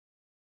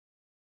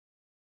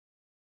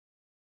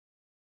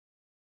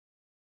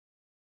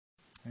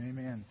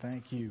Amen.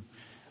 Thank you.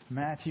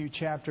 Matthew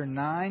chapter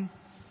 9.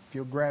 If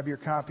you'll grab your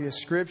copy of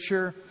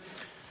Scripture.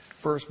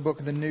 First book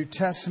of the New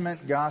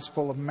Testament,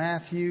 Gospel of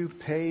Matthew,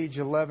 page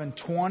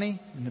 1120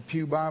 in the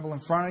Pew Bible in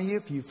front of you.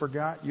 If you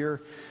forgot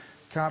your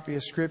copy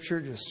of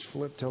Scripture, just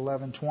flip to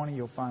 1120.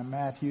 You'll find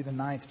Matthew, the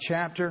 9th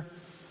chapter.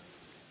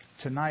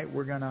 Tonight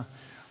we're going to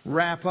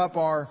wrap up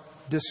our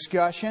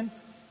discussion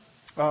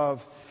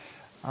of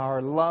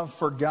our love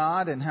for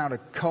God and how to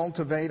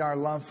cultivate our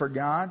love for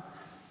God.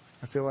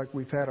 I feel like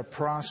we've had a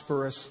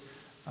prosperous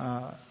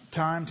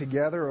time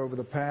together over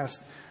the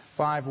past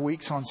 5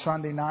 weeks on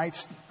Sunday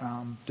nights,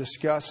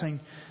 discussing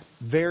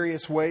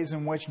various ways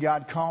in which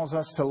God calls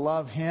us to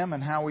love Him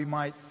and how we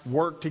might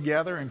work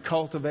together and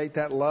cultivate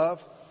that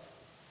love.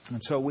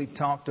 And so we've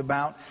talked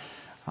about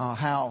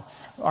how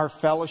our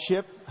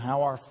fellowship,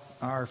 how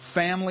our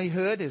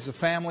familyhood is a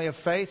family of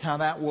faith, how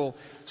that will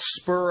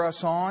spur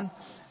us on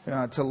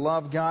to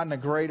love God in a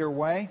greater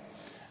way.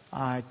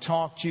 I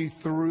talked you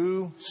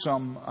through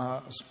some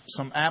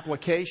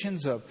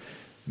applications of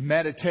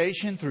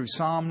meditation through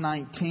Psalm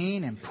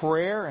 19 and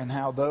prayer, and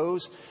how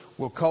those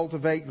will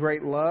cultivate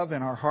great love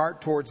in our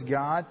heart towards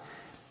God.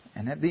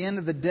 And at the end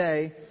of the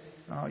day,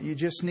 you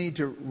just need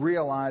to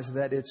realize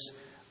that it's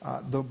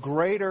the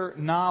greater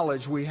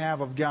knowledge we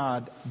have of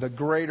God, the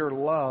greater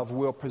love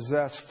we'll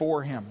possess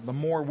for Him. The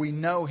more we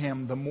know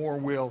Him, the more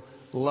we'll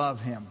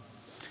love Him.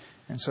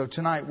 And so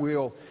tonight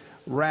we'll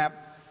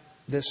wrap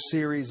this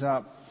series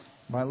up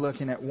by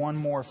looking at one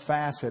more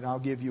facet. I'll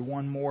give you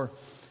one more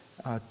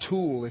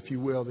tool, if you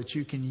will, that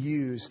you can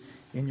use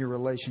in your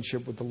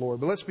relationship with the Lord.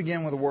 But let's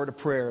begin with a word of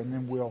prayer, and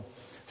then we'll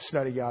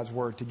study God's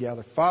Word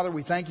together. Father,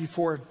 we thank You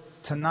for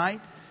tonight.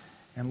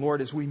 And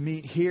Lord, as we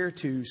meet here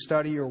to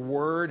study Your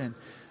Word, and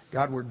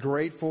God, we're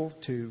grateful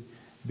to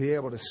be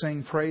able to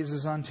sing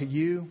praises unto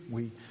You.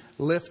 We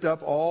lift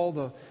up all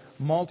the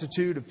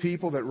multitude of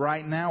people that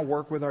right now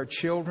work with our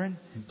children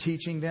and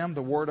teaching them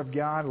the Word of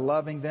God,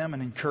 loving them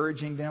and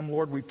encouraging them.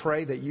 Lord, we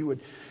pray that You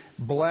would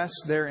bless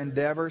their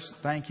endeavors.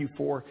 Thank You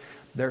for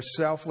their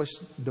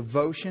selfless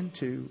devotion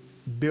to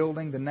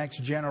building the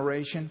next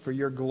generation for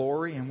Your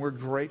glory. And we're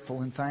grateful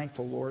and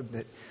thankful, Lord,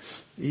 that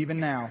even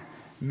now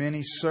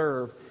many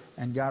serve.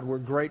 And God, we're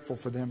grateful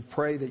for them.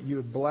 Pray that You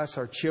would bless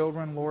our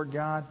children, Lord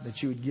God,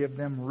 that You would give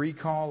them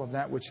recall of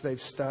that which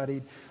they've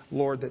studied.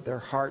 Lord, that their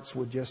hearts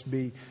would just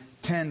be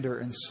tender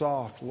and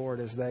soft,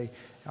 Lord, as they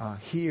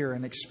hear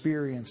and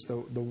experience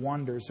the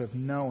wonders of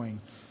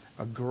knowing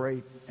a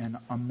great and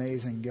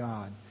amazing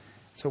God.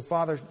 So,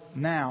 Father,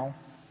 now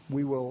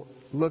we will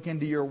look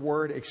into Your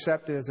Word,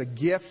 accept it as a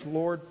gift,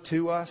 Lord,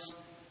 to us.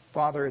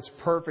 Father, it's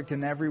perfect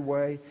in every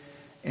way,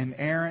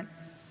 inerrant,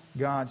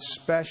 God,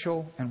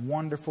 special and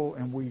wonderful,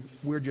 and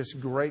we're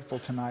just grateful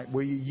tonight.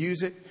 Will You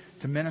use it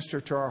to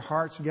minister to our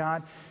hearts,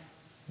 God?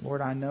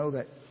 Lord, I know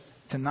that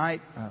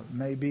tonight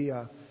may be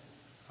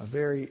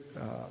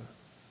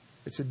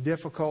it's a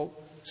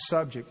difficult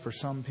subject for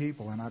some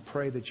people, and I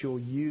pray that You'll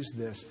use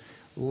this,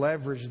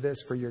 leverage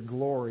this for Your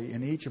glory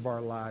in each of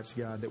our lives,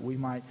 God, that we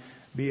might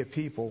be a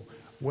people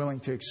willing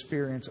to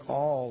experience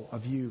all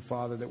of You,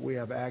 Father, that we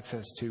have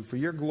access to. For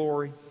Your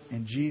glory,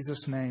 in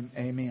Jesus' name,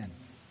 amen.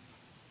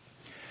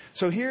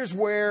 So here's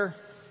where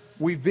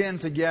we've been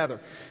together.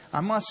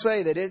 I must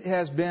say that it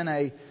has been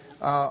a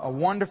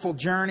wonderful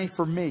journey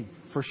for me,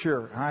 for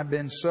sure. I've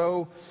been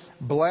so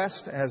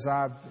blessed as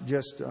I've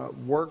just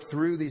worked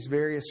through these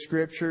various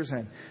scriptures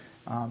and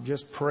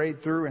just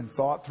prayed through and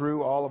thought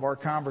through all of our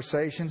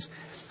conversations.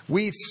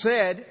 We've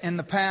said in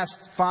the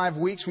past 5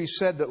 weeks, we've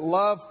said that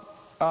love,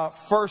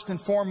 first and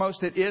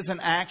foremost, it is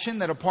an action,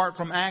 that apart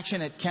from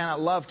action,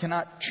 love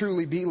cannot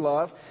truly be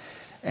love.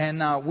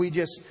 And we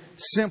just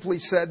simply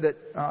said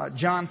that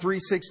John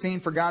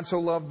 3:16, for God so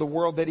loved the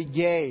world that He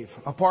gave.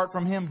 Apart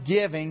from Him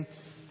giving,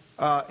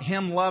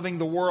 Him loving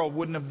the world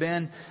wouldn't have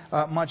been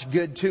much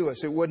good to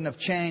us. It wouldn't have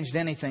changed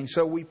anything.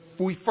 So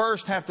we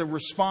first have to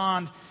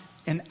respond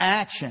in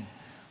action.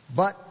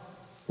 But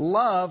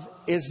love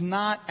is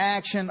not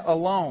action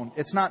alone.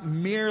 It's not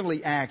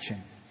merely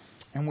action.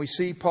 And we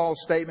see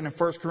Paul's statement in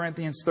 1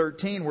 Corinthians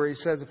 13 where he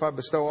says, if I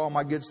bestow all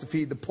my goods to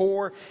feed the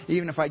poor,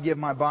 even if I give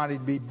my body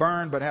to be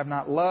burned but have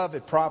not love,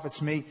 it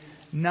profits me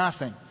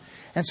nothing.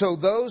 And so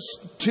those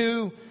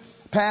two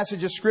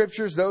passage of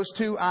scriptures, those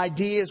two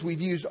ideas,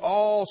 we've used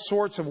all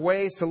sorts of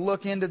ways to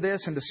look into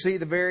this and to see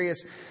the very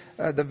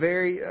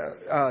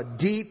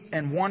deep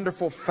and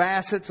wonderful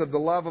facets of the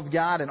love of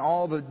God and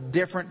all the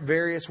different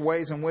various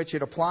ways in which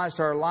it applies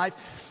to our life.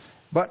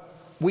 But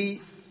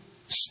we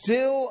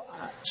still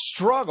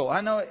struggle.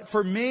 I know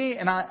for me,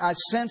 and I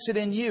sense it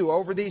in you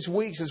over these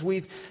weeks as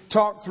we've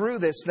talked through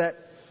this, that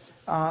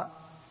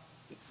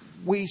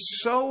we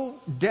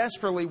so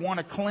desperately want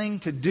to cling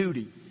to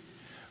duty.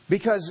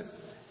 Because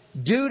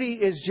duty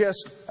is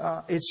just,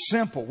 it's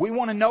simple. We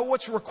want to know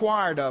what's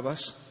required of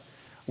us.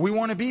 We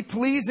want to be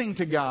pleasing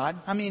to God.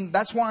 I mean,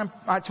 that's why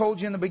I told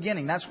you in the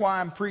beginning. That's why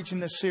I'm preaching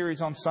this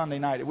series on Sunday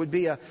night. It would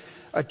be a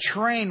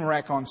train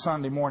wreck on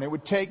Sunday morning. It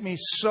would take me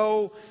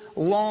so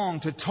long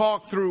to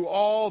talk through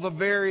all the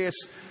various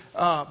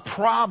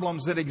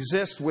problems that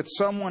exist with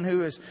someone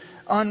who is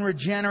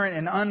unregenerate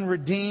and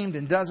unredeemed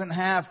and doesn't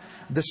have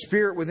the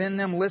Spirit within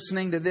them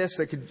listening to this.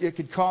 It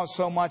could cause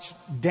so much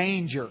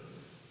danger.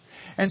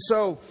 And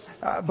so,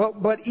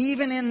 but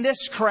even in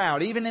this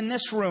crowd, even in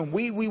this room,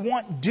 we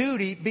want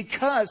duty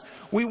because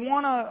we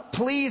want to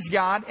please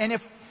God. And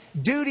if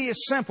duty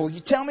is simple, you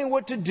tell me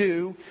what to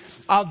do,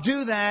 I'll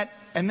do that,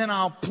 and then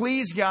I'll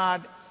please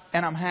God,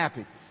 and I'm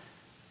happy.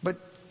 But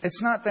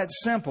it's not that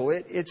simple.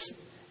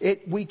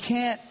 We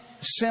can't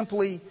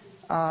simply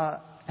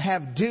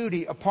have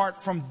duty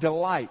apart from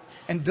delight.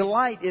 And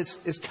delight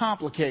is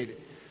complicated.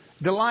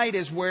 Delight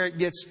is where it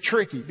gets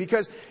tricky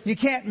because you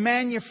can't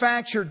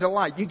manufacture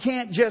delight. You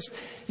can't just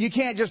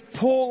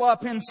pull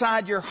up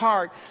inside your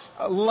heart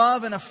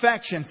love and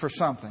affection for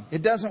something.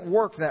 It doesn't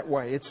work that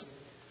way. It's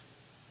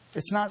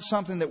not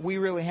something that we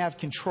really have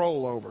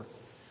control over.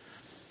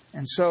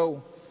 And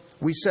so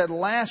we said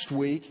last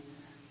week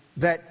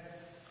that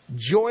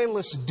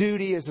joyless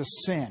duty is a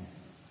sin.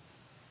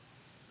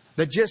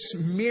 That just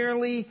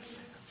merely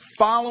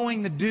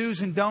following the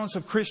do's and don'ts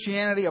of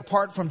Christianity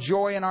apart from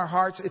joy in our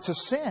hearts, it's a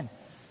sin.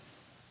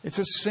 It's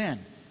a sin.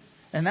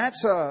 And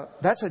that's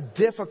a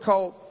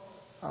difficult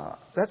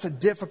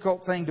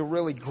thing to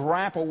really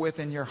grapple with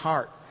in your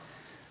heart.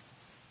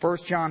 1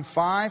 John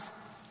 5,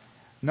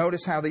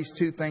 notice how these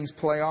two things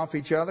play off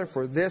each other.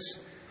 For this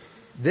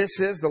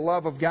is the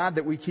love of God,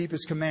 that we keep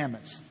His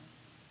commandments.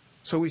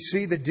 So we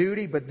see the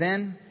duty, but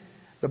then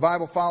the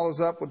Bible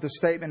follows up with the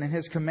statement, and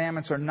His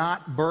commandments are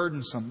not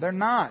burdensome. They're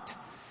not.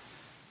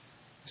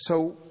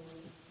 So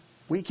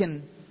we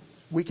can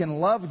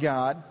love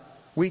God,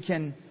 we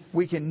can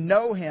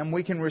know Him,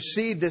 we can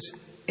receive this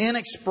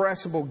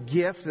inexpressible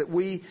gift that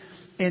we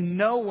in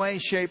no way,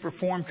 shape, or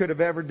form could have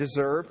ever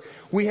deserved.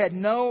 We had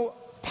no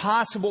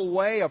possible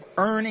way of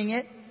earning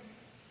it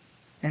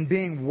and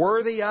being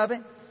worthy of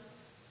it.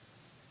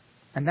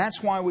 And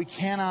that's why we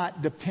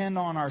cannot depend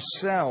on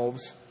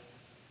ourselves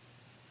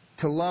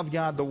to love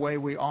God the way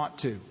we ought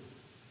to.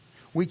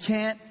 We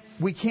can't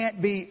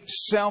be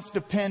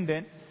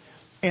self-dependent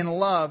in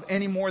love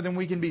any more than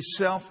we can be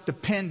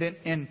self-dependent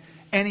in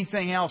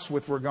anything else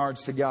with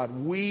regards to God.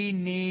 We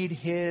need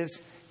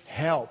His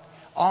help.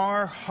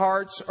 Our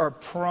hearts are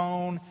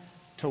prone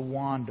to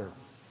wander.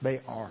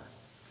 They are.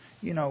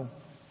 You know,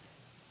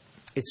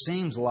 it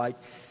seems like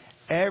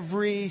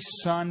every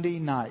Sunday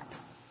night,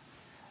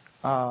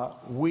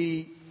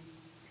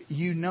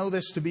 you know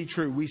this to be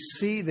true. We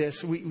see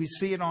this, we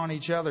see it on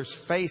each other's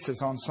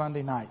faces on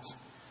Sunday nights.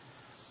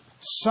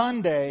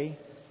 Sunday,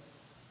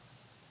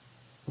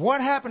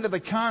 what happened to the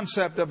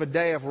concept of a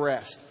day of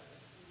rest?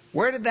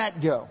 Where did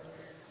that go?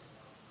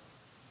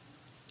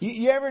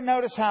 You ever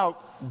notice how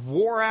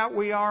wore out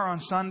we are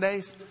on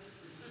Sundays?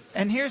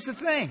 And here's the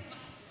thing.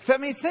 Let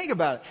me think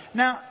about it.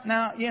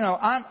 Now, you know,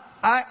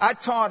 I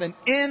taught an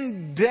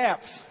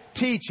in-depth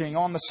teaching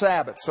on the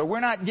Sabbath, so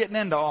we're not getting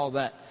into all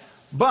that.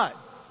 But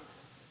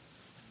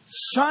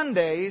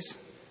Sundays,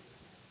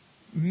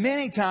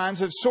 many times,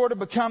 have sort of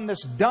become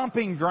this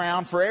dumping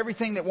ground for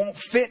everything that won't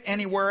fit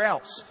anywhere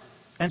else.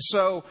 And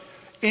so,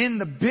 in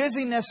the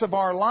busyness of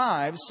our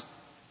lives,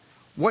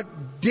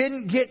 what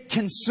didn't get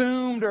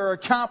consumed or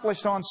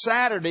accomplished on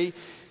Saturday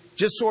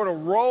just sort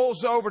of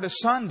rolls over to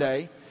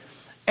Sunday.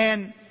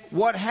 And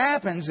what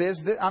happens is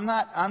that I'm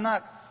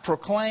not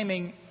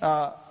proclaiming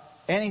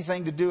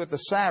anything to do with the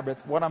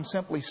Sabbath. What I'm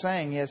simply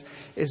saying is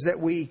that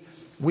we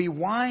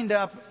wind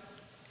up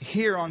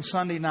here on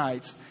Sunday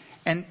nights,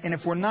 and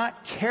if we're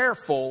not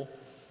careful,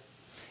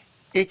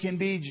 it can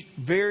be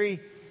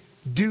very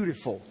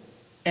dutiful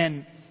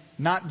and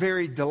not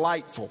very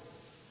delightful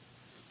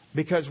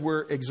because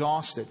we're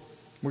exhausted.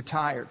 We're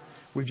tired.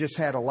 We've just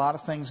had a lot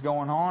of things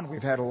going on.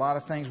 We've had a lot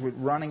of things with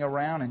running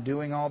around and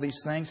doing all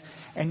these things.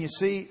 And you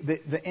see,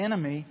 the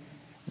enemy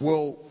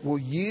will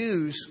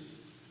use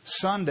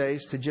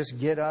Sundays to just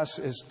get us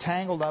as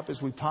tangled up as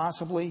we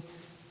possibly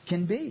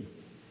can be.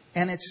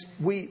 And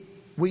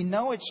we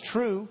know it's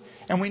true,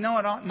 and we know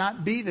it ought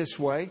not be this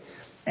way.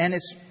 And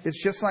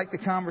it's just like the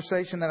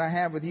conversation that I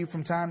have with you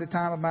from time to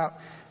time about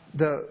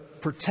the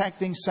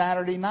protecting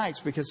Saturday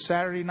nights, because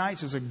Saturday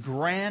nights is a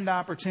grand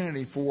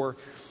opportunity for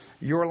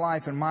your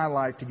life and my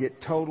life to get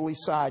totally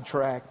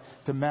sidetracked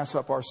to mess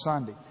up our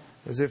Sunday.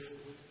 Because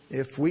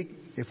if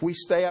we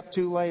stay up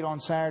too late on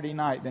Saturday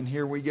night, then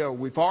here we go.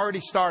 We've already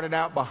started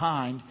out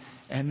behind,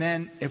 and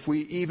then if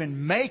we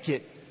even make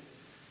it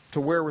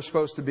to where we're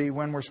supposed to be,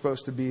 when we're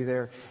supposed to be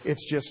there,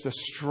 it's just a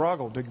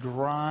struggle to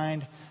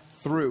grind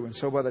through. And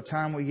so by the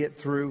time we get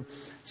through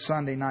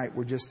Sunday night,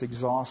 we're just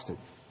exhausted.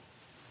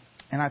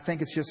 And I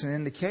think it's just an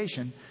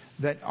indication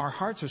that our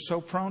hearts are so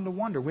prone to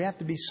wander. We have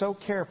to be so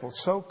careful,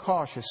 so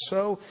cautious.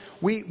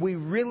 We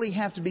really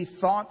have to be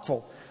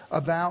thoughtful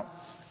about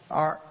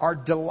our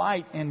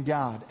delight in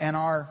God and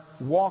our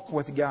walk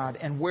with God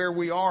and where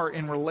we are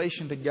in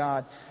relation to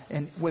God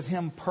and with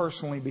Him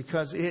personally,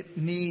 because it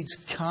needs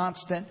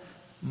constant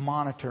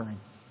monitoring.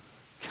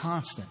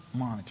 Constant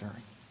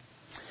monitoring.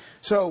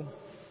 So,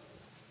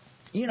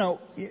 you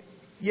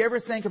ever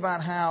think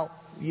about how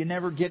you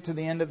never get to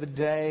the end of the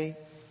day?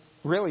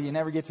 Really, you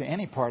never get to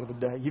any part of the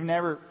day. You've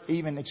never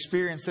even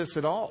experienced this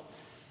at all.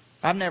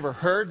 I've never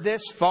heard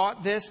this,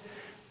 thought this.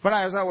 But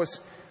as I was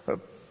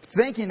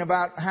thinking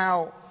about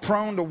how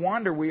prone to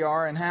wonder we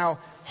are and how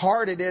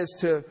hard it is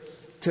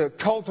to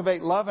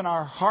cultivate love in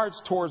our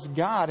hearts towards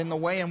God in the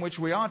way in which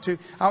we ought to,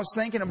 I was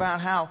thinking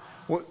about how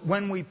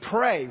when we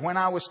pray, when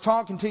I was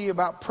talking to you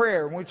about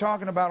prayer, when we're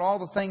talking about all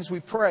the things we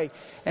pray,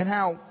 and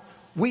how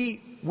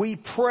we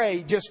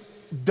pray just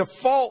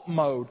default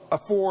mode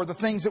for the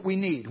things that we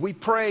need. We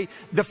pray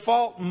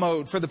default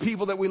mode for the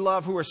people that we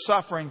love who are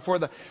suffering.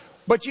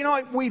 But you know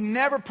what? We've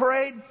never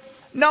prayed.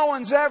 No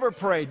one's ever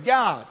prayed,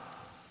 God,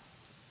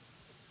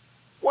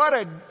 what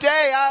a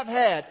day I've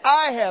had.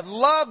 I have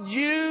loved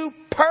you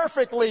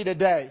perfectly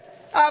today.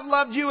 I've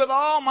loved you with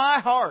all my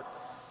heart,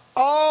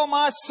 all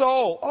my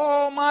soul,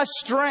 all my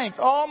strength,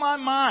 all my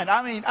mind.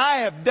 I mean,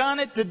 I have done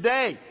it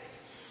today.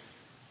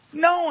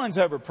 No one's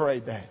ever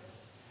prayed that.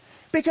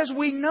 Because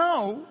we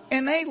know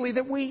innately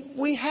that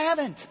we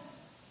haven't.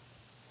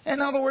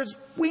 In other words,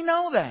 we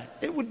know that.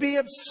 It would be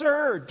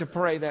absurd to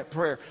pray that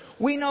prayer.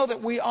 We know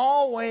that we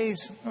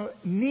always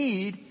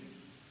need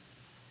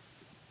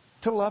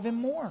to love Him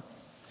more.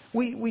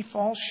 We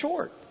fall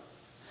short.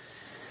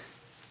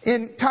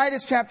 In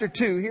Titus chapter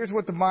 2, here's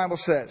what the Bible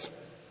says.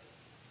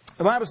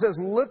 The Bible says,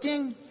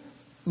 looking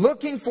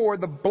for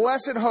the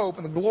blessed hope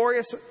and the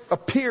glorious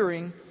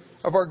appearing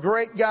of our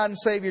great God and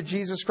Savior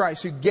Jesus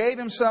Christ, who gave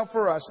Himself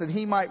for us that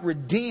He might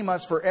redeem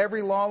us for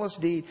every lawless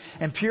deed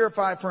and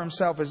purify for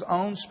Himself His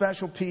own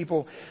special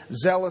people,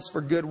 zealous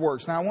for good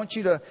works. Now I want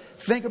you to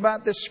think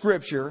about this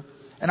scripture,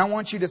 and I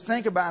want you to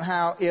think about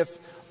how if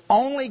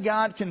only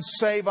God can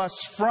save us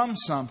from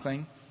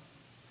something,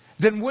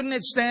 then wouldn't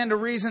it stand to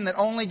reason that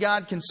only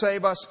God can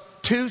save us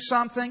to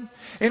something?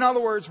 In other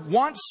words,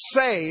 once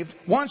saved,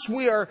 once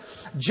we are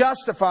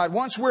justified,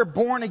 once we're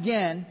born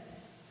again,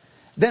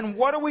 then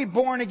what are we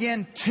born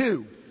again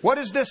to? What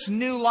is this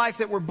new life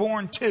that we're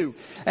born to?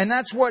 And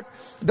that's what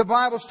the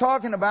Bible's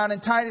talking about in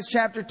Titus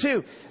chapter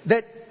 2.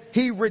 That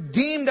He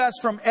redeemed us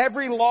from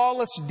every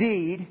lawless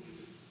deed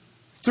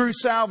through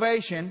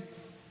salvation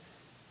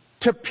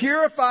to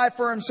purify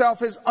for Himself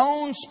His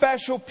own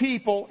special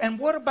people. And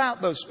what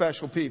about those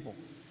special people?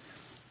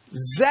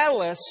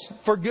 Zealous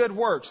for good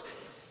works.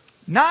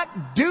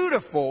 Not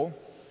dutiful,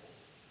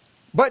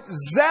 but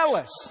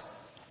zealous.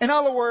 In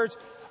other words,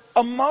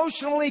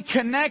 emotionally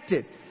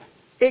connected,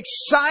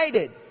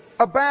 excited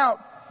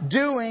about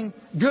doing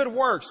good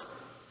works.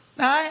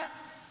 Now,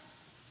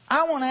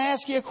 I want to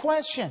ask you a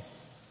question.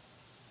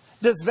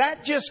 Does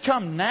that just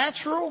come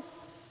natural?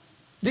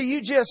 Do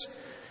you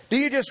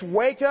just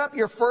wake up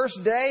your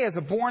first day as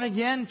a born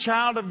again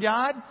child of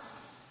God?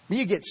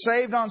 You get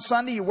saved on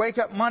Sunday, you wake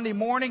up Monday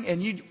morning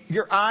and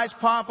your eyes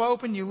pop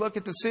open, you look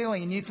at the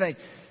ceiling and you think,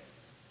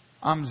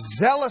 I'm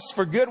zealous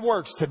for good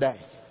works today.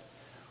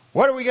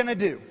 What are we going to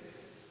do?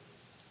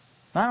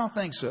 I don't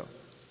think so.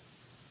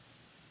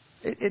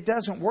 It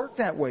doesn't work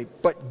that way.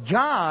 But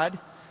God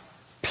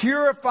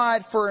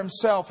purified for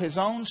Himself His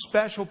own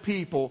special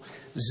people,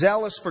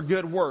 zealous for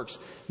good works.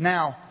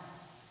 Now,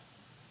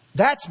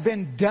 that's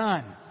been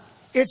done.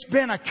 It's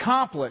been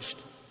accomplished.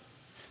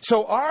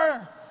 So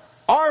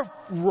our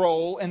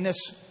role in this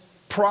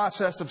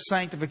process of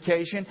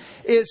sanctification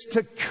is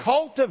to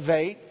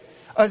cultivate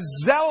a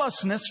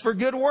zealousness for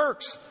good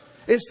works.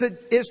 Is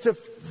to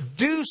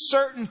do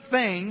certain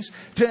things,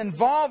 to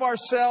involve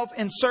ourselves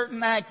in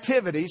certain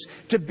activities,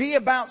 to be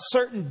about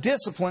certain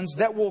disciplines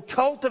that will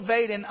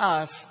cultivate in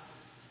us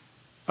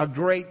a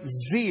great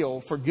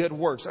zeal for good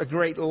works, a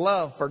great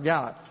love for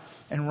God.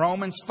 In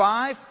Romans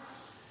 5,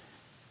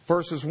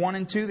 verses 1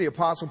 and 2, the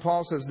Apostle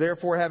Paul says,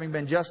 therefore, having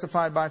been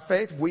justified by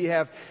faith, we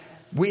have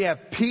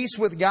peace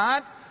with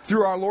God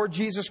through our Lord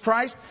Jesus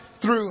Christ,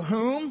 through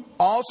whom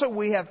also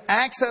we have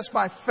access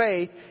by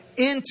faith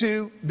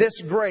into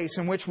this grace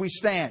in which we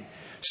stand.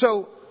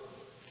 So,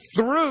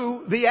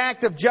 through the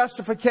act of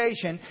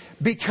justification,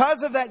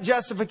 because of that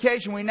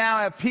justification, we now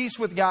have peace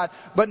with God.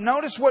 But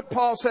notice what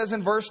Paul says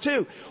in verse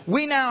 2.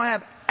 We now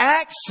have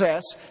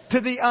access to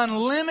the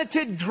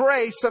unlimited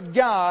grace of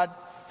God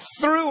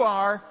through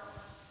our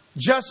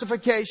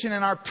justification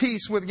and our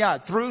peace with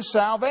God, through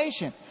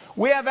salvation.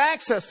 We have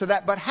access to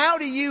that. But how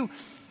do you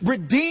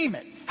redeem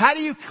it? How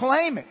do you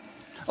claim it?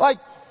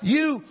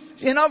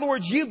 In other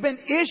words, you've been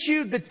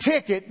issued the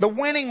ticket, the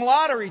winning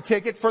lottery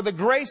ticket for the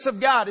grace of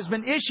God has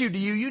been issued to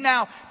you. You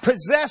now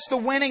possess the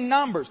winning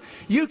numbers.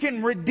 You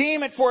can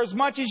redeem it for as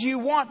much as you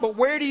want, but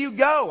where do you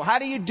go? How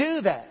do you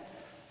do that?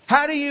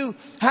 How do you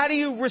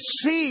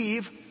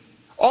receive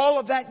all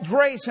of that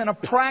grace in a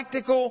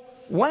practical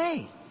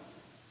way?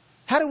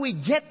 How do we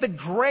get the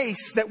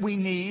grace that we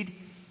need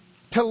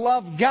to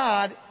love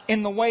God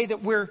in the way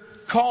that we're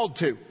called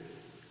to?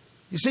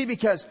 You see,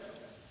 because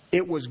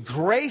It was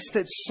grace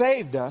that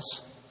saved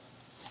us.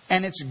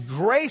 And it's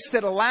grace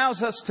that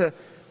allows us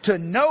to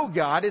know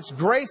God. It's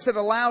grace that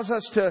allows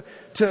us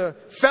to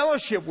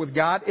fellowship with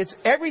God. It's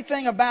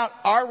everything about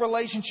our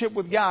relationship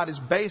with God is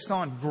based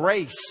on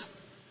grace,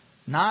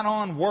 not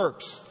on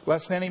works,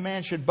 lest any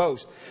man should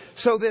boast.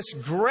 So this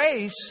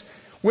grace,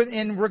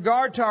 in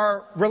regard to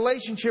our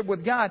relationship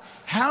with God,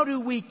 how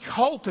do we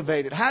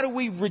cultivate it? How do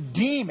we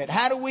redeem it?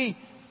 How do we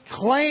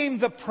claim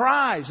the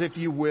prize, if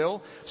you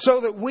will, so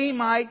that we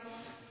might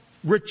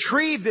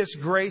retrieve this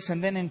grace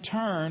and then in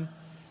turn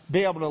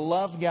be able to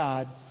love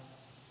God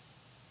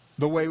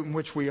the way in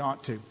which we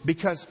ought to?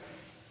 Because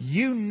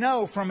you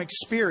know from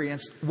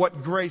experience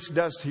what grace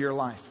does to your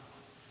life.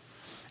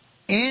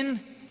 In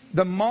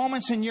the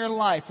moments in your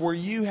life where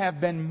you have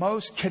been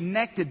most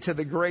connected to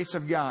the grace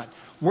of God,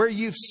 where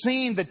you've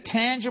seen the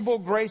tangible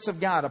grace of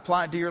God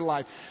applied to your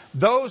life,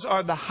 those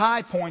are the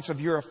high points of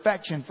your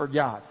affection for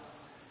God.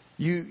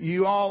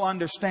 You all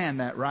understand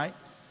that, right?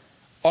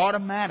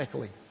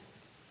 Automatically.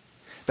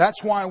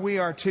 That's why we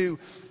are to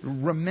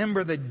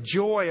remember the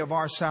joy of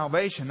our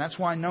salvation. That's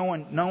why no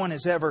one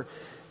is ever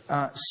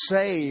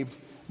saved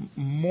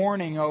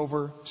mourning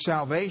over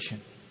salvation.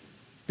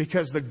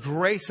 Because the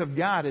grace of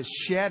God is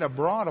shed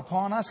abroad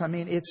upon us. I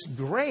mean, it's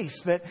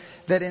grace that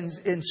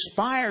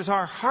inspires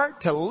our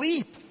heart to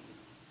leap.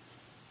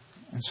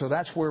 And so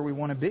that's where we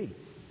want to be.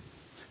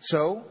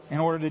 So, in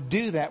order to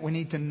do that, we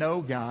need to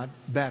know God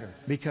better.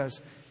 Because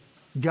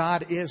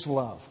God is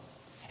love.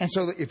 And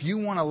so if you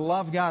want to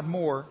love God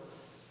more,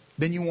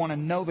 then you want to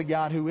know the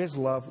God who is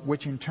love,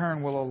 which in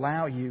turn will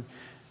allow you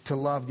to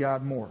love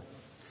God more.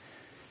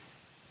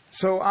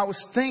 So I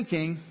was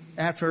thinking,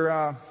 after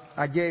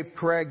I gave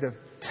Craig the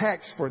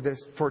text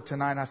for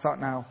tonight, I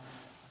thought, now,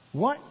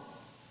 what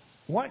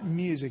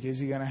music is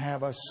he going to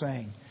have us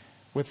sing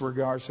with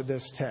regards to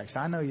this text?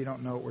 I know you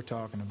don't know what we're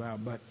talking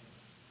about, but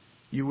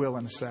you will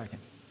in a second.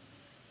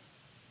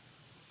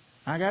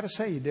 I got to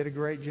say, you did a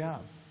great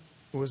job.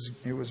 It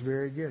was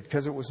very good,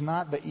 because it was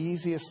not the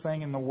easiest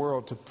thing in the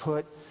world to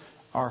put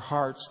our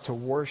hearts to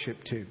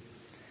worship to.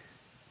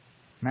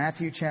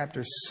 Matthew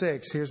chapter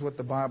 6, here's what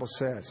the Bible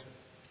says.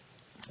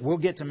 We'll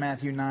get to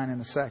Matthew 9 in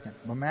a second.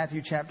 But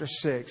Matthew chapter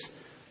 6,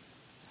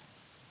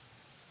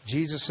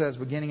 Jesus says,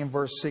 beginning in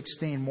verse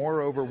 16,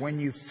 "Moreover, when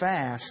you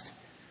fast,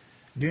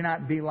 do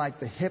not be like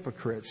the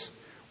hypocrites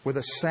with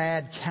a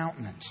sad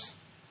countenance.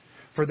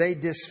 For they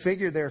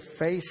disfigure their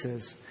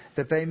faces,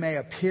 that they may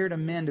appear to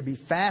men to be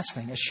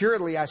fasting.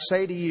 Assuredly, I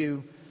say to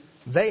you,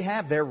 they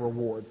have their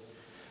reward.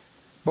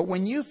 But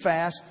when you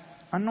fast,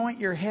 anoint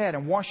your head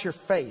and wash your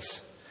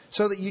face,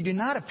 so that you do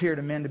not appear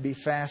to men to be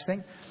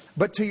fasting,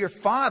 but to your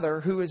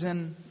Father who is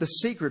in the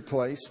secret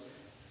place.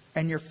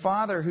 And your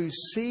Father who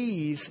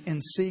sees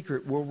in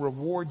secret will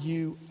reward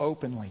you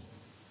openly."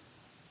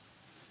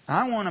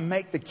 I want to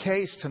make the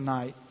case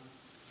tonight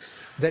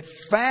that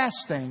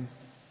fasting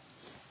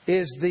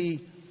is the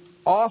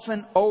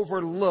often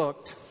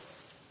overlooked,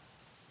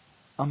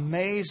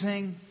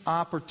 amazing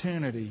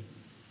opportunity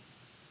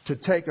to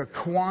take a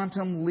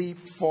quantum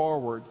leap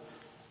forward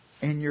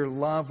in your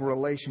love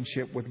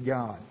relationship with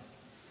God.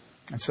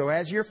 And so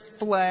as your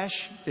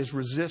flesh is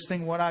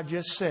resisting what I've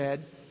just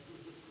said,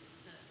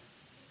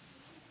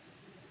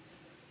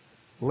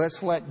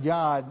 let's let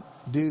God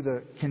do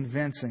the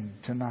convincing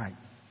tonight.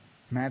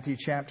 Matthew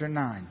chapter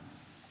 9.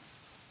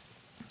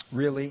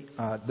 Really,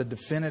 the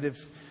definitive,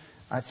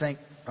 I think,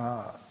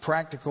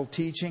 practical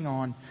teaching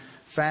on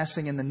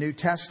fasting in the New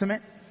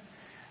Testament.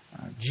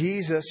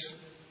 Jesus,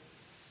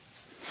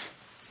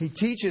 He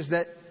teaches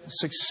that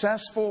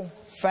successful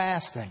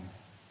fasting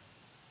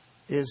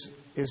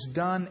is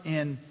done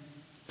in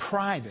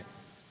private.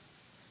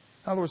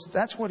 In other words,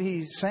 that's what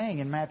He's saying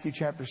in Matthew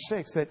chapter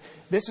 6, that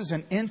this is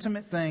an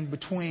intimate thing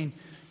between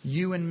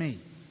you and me.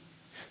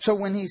 So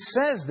when He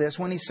says this,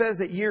 when He says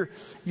that you're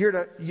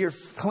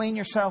clean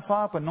yourself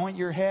up, anoint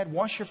your head,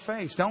 wash your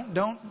face. Don't,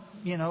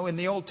 in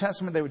the Old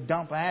Testament they would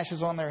dump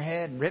ashes on their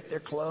head and rip their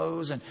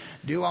clothes and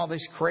do all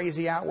these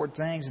crazy outward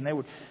things, and they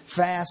would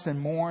fast and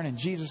mourn. And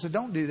Jesus said,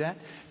 don't do that.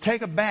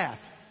 Take a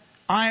bath.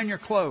 Iron your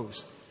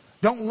clothes.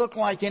 Don't look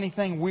like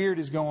anything weird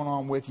is going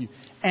on with you.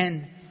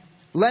 And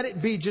let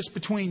it be just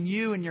between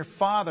you and your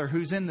Father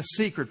who's in the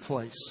secret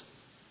place.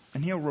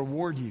 And He'll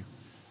reward you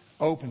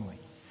openly.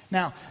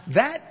 Now,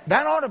 that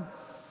ought to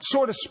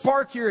sort of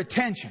spark your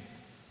attention.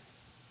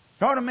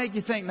 It ought to make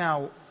you think,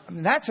 now,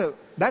 that's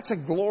a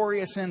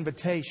glorious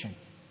invitation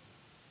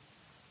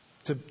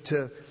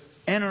to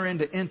enter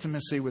into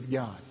intimacy with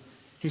God.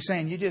 He's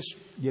saying, you just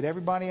get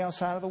everybody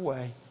else out of the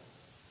way,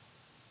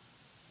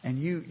 and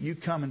you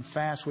come and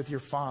fast with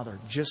your Father.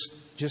 Just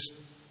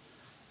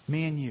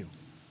me and you.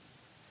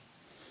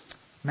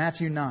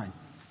 Matthew 9.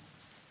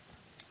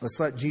 Let's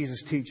let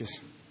Jesus teach us.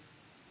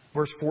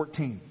 Verse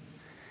 14.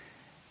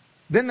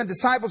 "Then the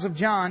disciples of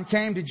John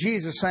came to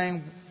Jesus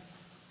saying,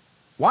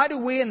 'Why do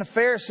we and the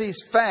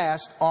Pharisees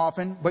fast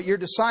often, but your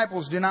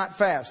disciples do not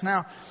fast?'"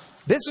 Now,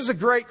 this is a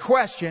great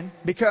question,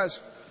 because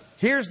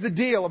here's the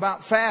deal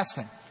about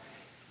fasting.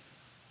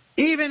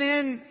 Even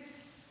in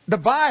the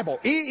Bible,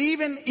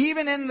 even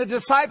in the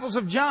disciples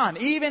of John,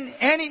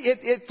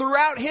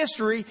 throughout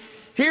history,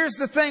 here's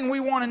the thing we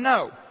want to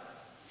know.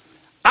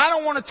 I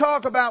don't want to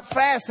talk about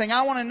fasting.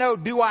 I want to know,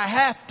 do I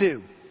have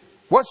to?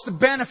 What's the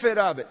benefit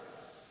of it?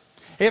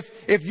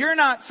 If you're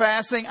not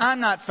fasting, I'm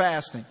not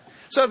fasting.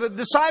 So the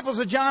disciples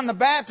of John the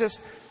Baptist,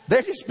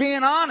 they're just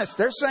being honest.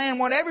 They're saying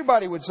what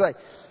everybody would say.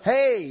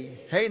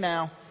 Hey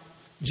now,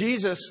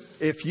 Jesus,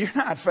 if you're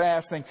not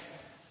fasting,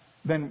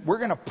 then we're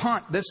going to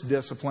punt this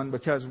discipline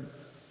because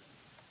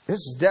this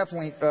is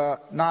definitely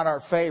not our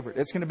favorite.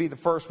 It's going to be the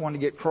first one to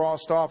get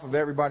crossed off of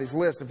everybody's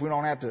list if we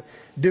don't have to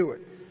do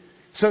it.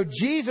 So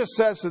Jesus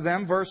says to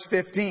them, verse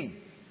 15,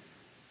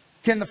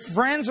 can the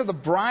friends of the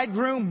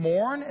bridegroom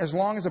mourn as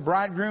long as the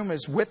bridegroom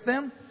is with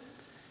them?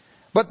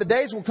 But the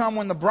days will come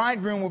when the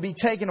bridegroom will be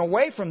taken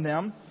away from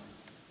them,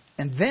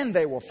 and then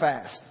they will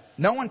fast.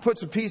 No one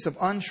puts a piece of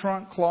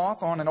unshrunk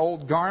cloth on an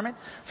old garment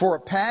for a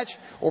patch,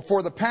 or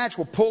for the patch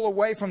will pull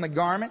away from the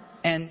garment,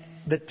 and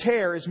the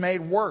tear is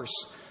made worse.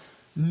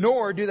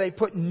 Nor do they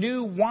put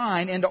new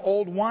wine into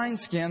old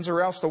wineskins,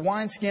 or else the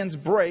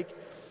wineskins break,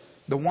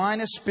 the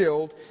wine is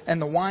spilled,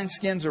 and the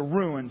wineskins are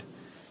ruined.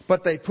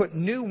 But they put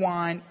new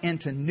wine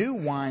into new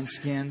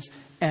wineskins,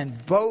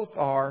 and both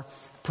are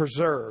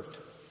preserved.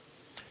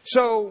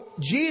 So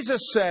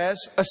Jesus says,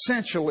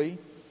 essentially,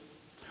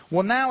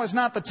 well, now is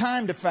not the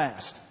time to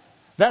fast.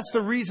 That's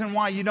the reason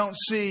why you don't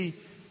see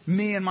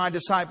me and my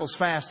disciples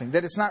fasting.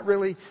 That it's not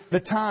really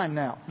the time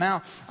now.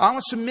 Now, I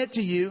want to submit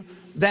to you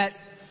that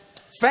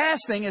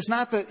fasting is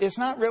it's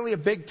not really a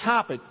big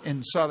topic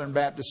in Southern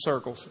Baptist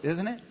circles,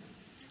 isn't it?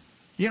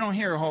 You don't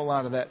hear a whole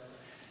lot of that.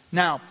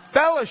 Now,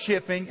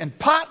 fellowshipping and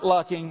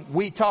potlucking,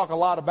 we talk a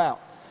lot about.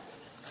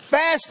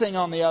 Fasting,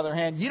 on the other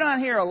hand, you don't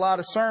hear a lot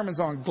of sermons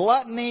on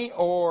gluttony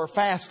or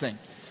fasting.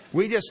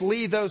 We just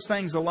leave those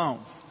things alone.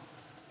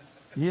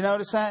 You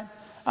notice that?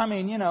 I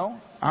mean,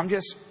 I'm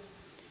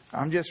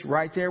just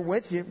right there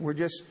with you. We're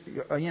just,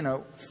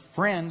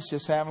 friends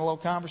just having a little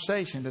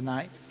conversation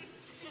tonight.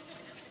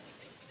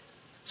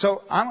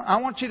 So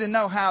I want you to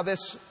know how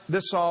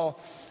this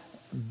all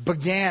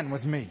began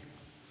with me.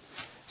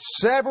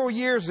 Several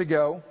years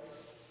ago,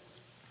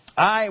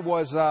 I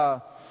was,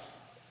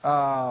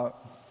 I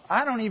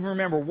don't even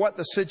remember what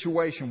the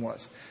situation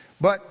was,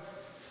 but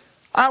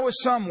I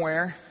was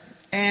somewhere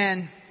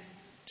and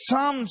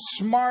some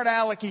smart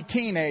alecky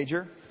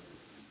teenager,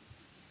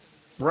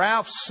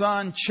 Ralph's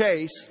son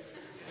Chase,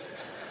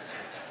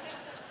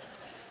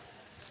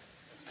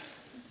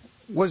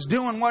 was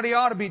doing what he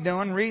ought to be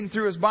doing, reading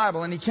through his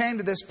Bible. And he came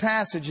to this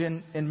passage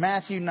in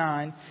Matthew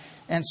 9.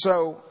 And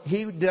so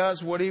he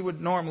does what he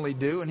would normally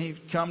do. And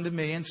he'd come to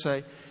me and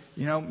say,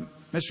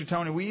 Mr.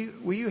 Tony,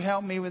 will you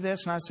help me with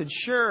this? And I said,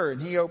 sure.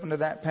 And he opened to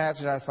that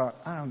passage. I thought,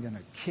 I'm going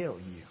to kill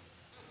you.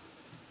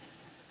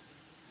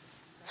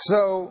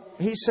 So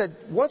he said,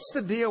 what's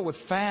the deal with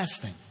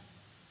fasting?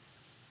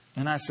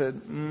 And I said,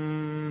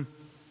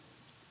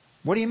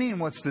 what do you mean,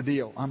 what's the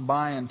deal? I'm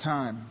buying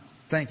time,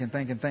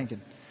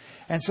 thinking.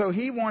 And so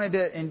he wanted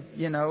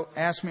to,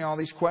 ask me all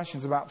these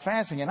questions about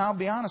fasting. And I'll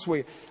be honest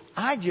with you,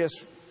 I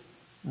just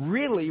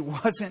really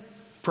wasn't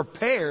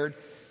prepared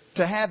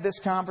to have this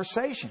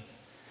conversation.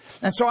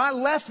 And so I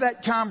left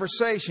that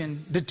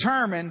conversation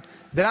determined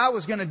that I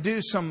was going to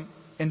do some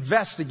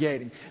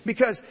investigating.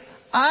 Because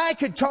I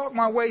could talk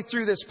my way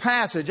through this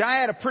passage. I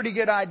had a pretty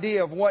good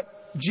idea of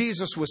what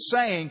Jesus was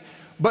saying.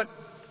 But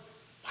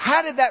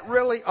how did that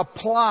really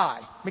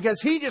apply?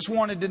 Because he just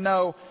wanted to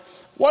know,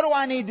 what do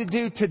I need to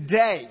do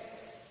today?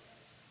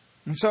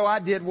 And so I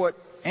did what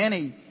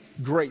any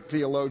great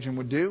theologian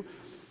would do.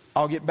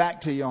 I'll get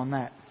back to you on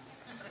that.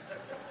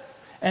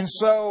 And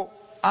so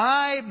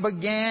I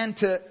began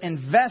to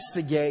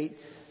investigate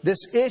this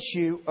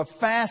issue of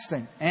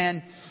fasting.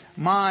 And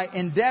my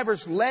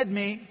endeavors led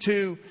me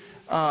to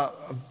a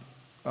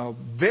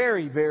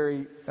very,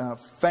 very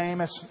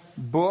famous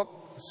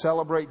book,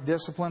 Celebrate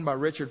Discipline, by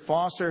Richard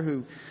Foster,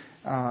 who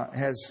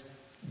has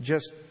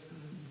just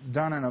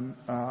done an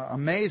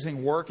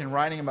amazing work in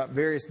writing about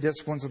various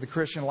disciplines of the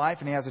Christian life.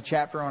 And he has a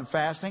chapter on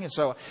fasting. And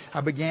so I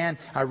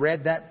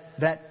read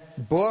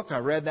that book, I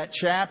read that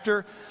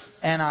chapter,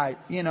 and I,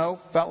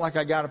 felt like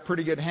I got a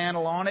pretty good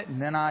handle on it.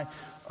 And then I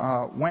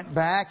went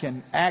back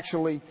and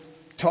actually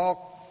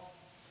talked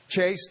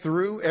Chase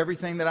through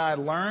everything that I had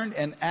learned.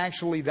 And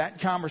actually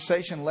that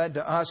conversation led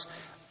to us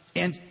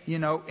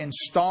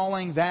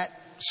installing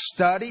that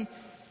study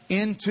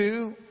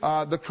into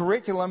the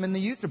curriculum in the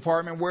youth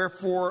department, where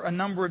for a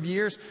number of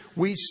years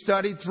we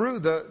studied through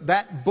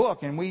that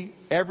book, and we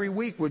every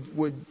week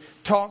would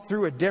talk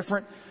through a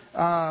different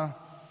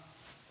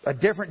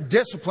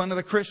discipline of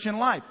the Christian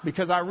life,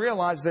 because I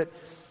realized that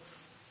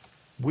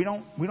we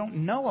don't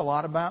know a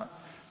lot about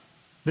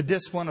the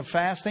discipline of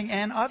fasting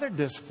and other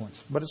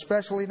disciplines, but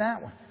especially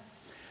that one.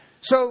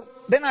 So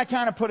then I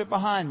kind of put it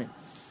behind me.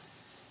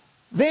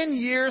 Then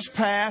years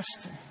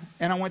passed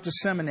and I went to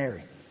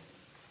seminary.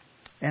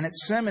 And at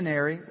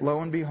seminary, lo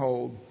and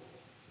behold,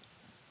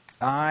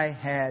 I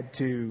had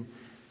to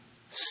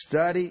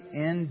study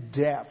in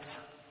depth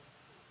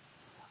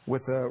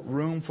with a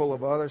room full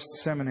of other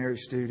seminary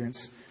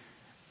students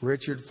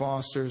Richard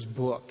Foster's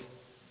book.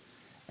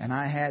 And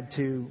I had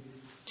to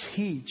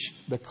teach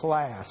the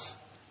class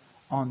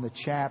on the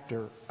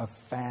chapter of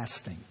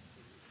fasting.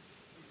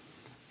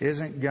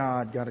 Isn't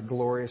God got a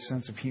glorious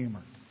sense of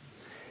humor?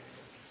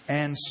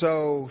 And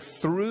so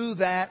through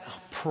that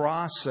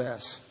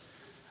process,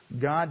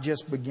 God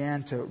just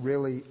began to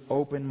really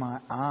open my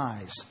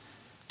eyes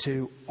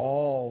to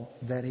all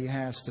that He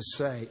has to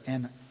say.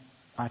 And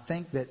I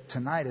think that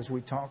tonight, as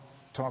we talk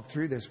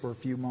through this for a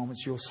few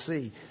moments, you'll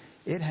see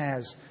it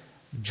has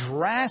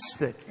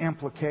drastic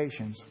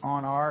implications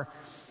on our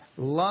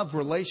love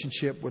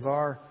relationship with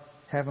our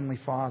Heavenly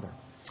Father.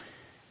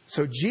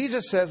 So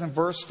Jesus says in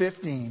verse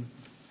 15,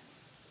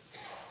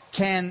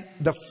 can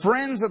the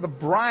friends of the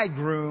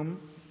bridegroom,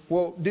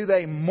 well, do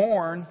they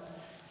mourn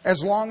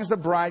as long as the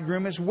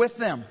bridegroom is with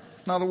them?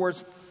 In other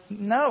words,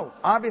 no,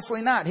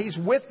 obviously not. He's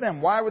with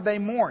them. Why would they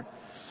mourn?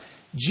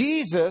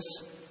 Jesus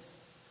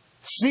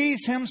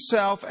sees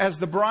Himself as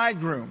the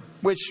bridegroom,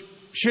 which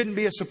shouldn't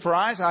be a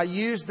surprise. I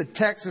used the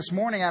text this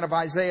morning out of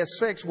Isaiah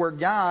 6 where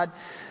God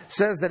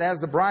says that as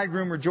the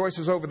bridegroom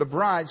rejoices over the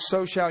bride,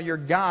 so shall your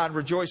God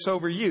rejoice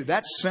over you.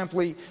 That's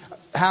simply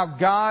how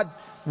God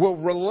will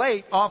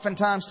relate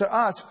oftentimes to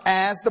us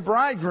as the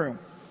bridegroom.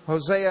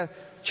 Hosea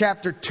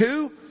chapter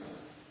 2,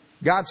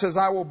 God says,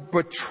 I will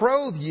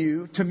betroth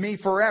you to me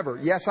forever.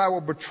 Yes, I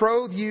will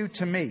betroth you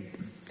to me.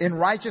 In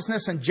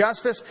righteousness and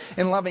justice,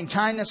 in loving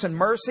kindness and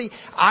mercy,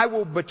 I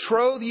will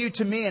betroth you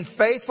to me in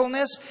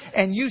faithfulness,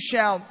 and you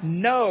shall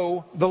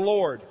know the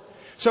Lord.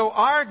 So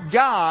our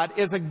God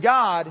is a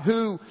God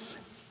who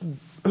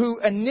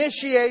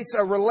initiates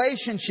a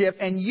relationship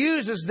and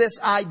uses this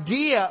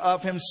idea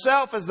of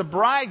Himself as the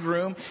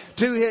bridegroom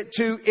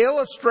to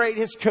illustrate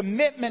His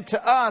commitment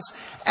to us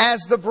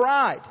as the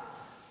bride.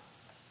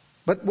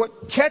 But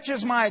what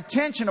catches my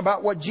attention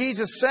about what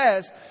Jesus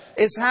says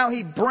is how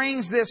He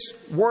brings this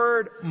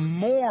word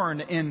mourn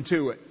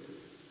into it.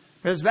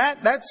 Because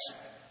that's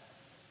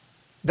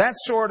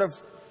sort of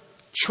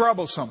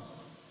troublesome.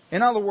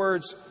 In other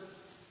words,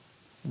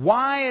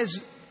 why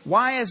is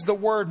the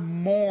word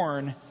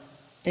mourn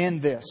in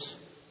this?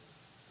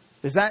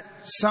 Is that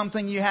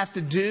something you have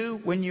to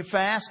do when you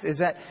fast?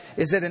 Is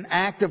it an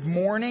act of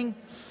mourning?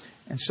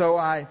 And so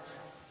I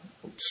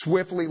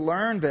swiftly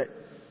learned that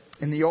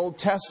in the Old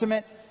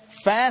Testament,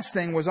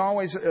 fasting was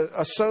always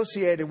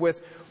associated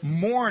with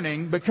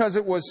mourning because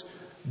it was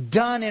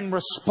done in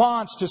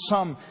response to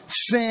some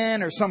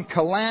sin or some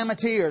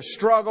calamity or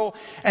struggle.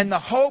 And the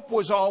hope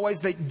was always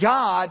that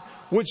God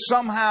would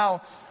somehow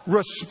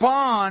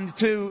respond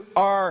to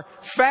our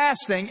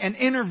fasting and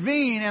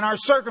intervene in our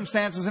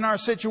circumstances, in our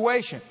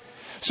situation.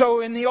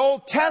 So in the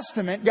Old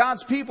Testament,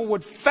 God's people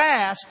would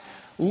fast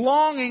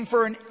longing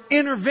for an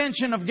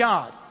intervention of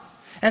God.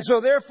 And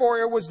so therefore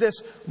it was this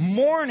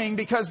mourning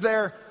because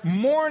they're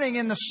mourning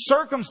in the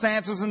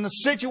circumstances and the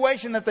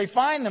situation that they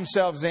find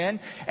themselves in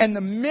and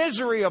the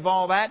misery of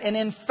all that. And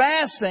in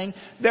fasting,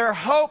 their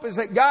hope is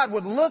that God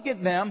would look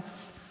at them,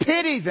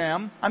 pity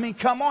them. I mean,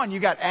 come on, you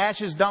got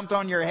ashes dumped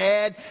on your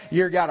head.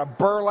 You got a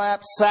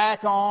burlap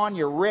sack on.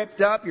 You're ripped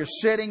up. You're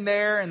sitting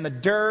there in the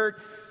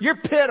dirt. You're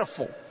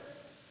pitiful.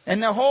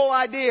 And the whole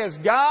idea is,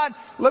 God,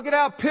 look at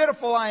how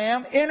pitiful I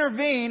am.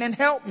 Intervene and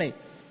help me.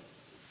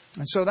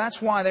 And so that's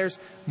why there's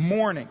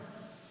mourning.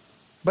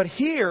 But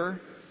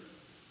here,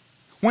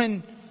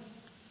 when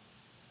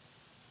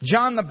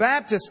John the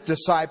Baptist's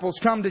disciples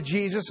come to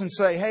Jesus and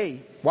say,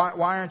 hey,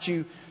 why aren't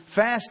you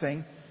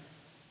fasting?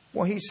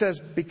 Well, He says,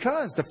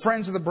 because the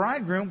friends of the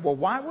bridegroom, well,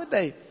 why would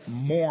they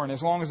mourn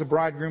as long as the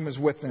bridegroom is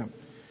with them?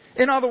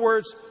 In other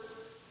words,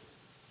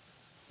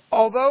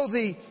 although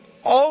the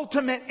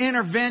ultimate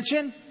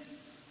intervention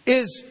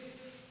is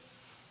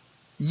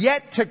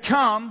yet to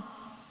come,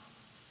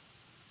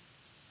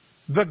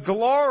 the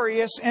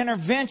glorious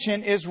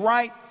intervention is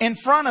right in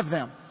front of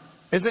them.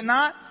 Is it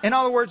not? In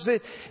other words,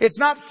 it's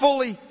not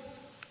fully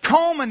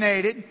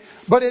culminated,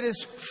 but it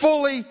is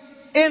fully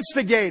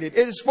instigated.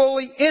 It is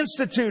fully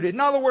instituted. In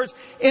other words,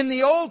 in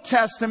the Old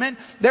Testament,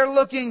 they're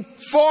looking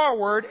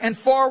forward and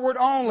forward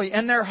only.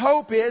 And their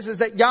hope is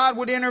that God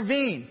would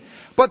intervene.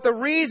 But the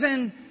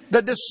reason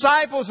the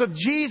disciples of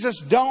Jesus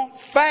don't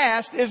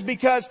fast is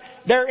because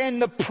they're in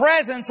the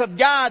presence of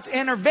God's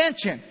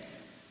intervention.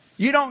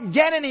 You don't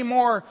get any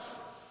more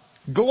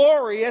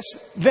glorious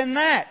than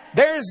that.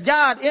 There's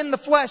God in the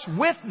flesh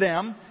with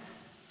them.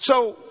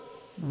 So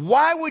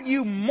why would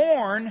you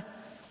mourn?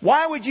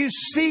 Why would you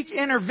seek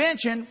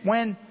intervention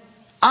when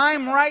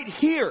I'm right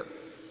here?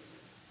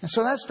 And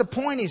so that's the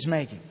point He's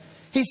making.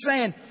 He's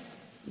saying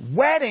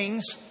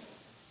weddings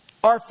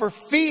are for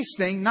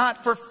feasting,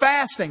 not for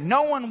fasting.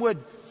 No one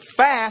would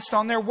fast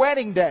on their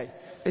wedding day.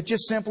 It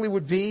just simply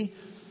would be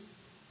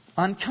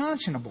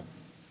unconscionable.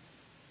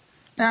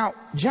 Now,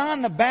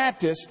 John the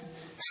Baptist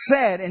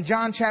said in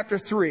John chapter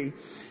 3,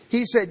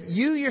 he said,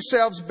 you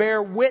yourselves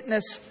bear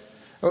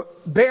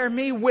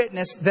me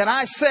witness that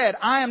I said,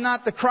 I am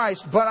not the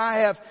Christ, but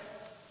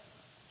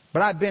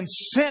I've been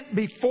sent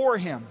before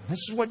Him. This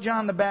is what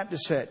John the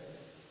Baptist said.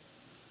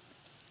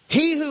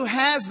 He who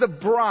has the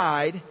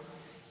bride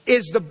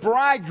is the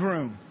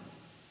bridegroom.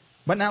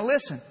 But now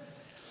listen.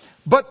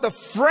 But the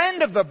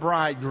friend of the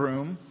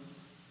bridegroom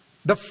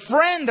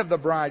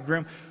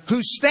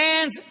who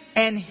stands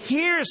and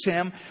hears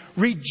him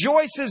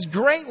rejoices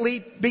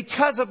greatly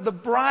because of the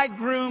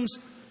bridegroom's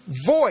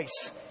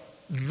voice.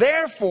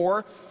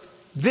 Therefore,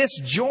 this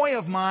joy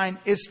of mine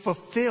is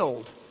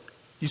fulfilled.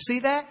 You see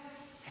that?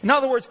 In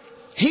other words,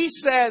 he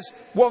says,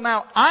 well,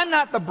 now I'm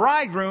not the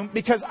bridegroom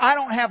because I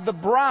don't have the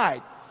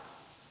bride.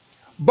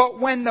 But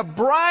when the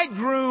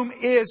bridegroom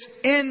is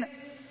in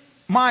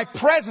my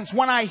presence,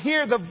 when I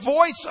hear the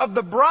voice of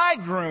the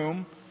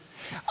bridegroom,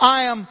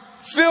 I am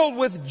filled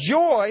with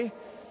joy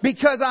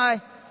because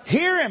I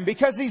hear him,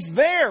 because he's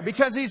there,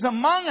 because he's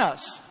among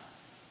us.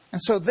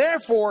 And so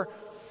therefore,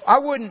 I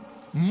wouldn't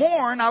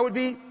mourn, I would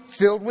be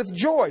filled with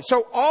joy.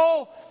 So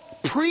all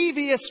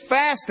previous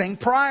fasting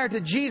prior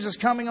to Jesus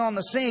coming on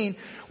the scene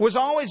was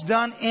always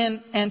done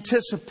in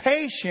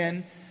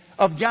anticipation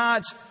of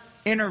God's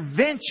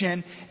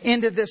intervention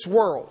into this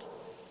world.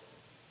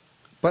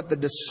 But the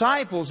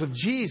disciples of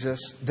Jesus,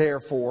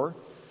 therefore,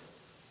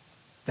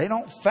 they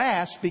don't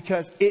fast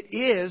because it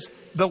is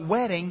the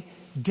wedding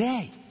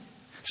day.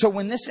 So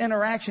when this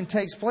interaction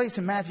takes place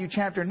in Matthew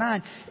chapter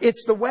 9,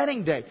 it's the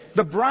wedding day.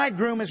 The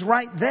bridegroom is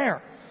right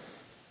there.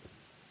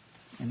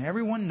 And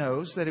everyone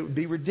knows that it would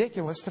be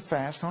ridiculous to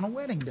fast on a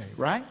wedding day,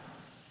 right?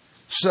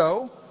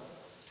 So,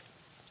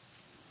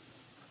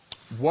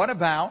 what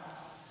about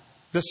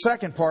the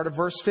second part of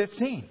verse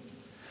 15?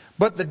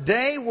 But the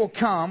day will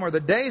come, or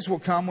the days will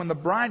come, when the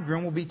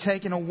bridegroom will be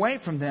taken away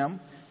from them,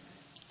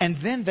 and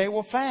then they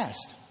will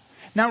fast.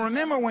 Now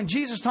remember, when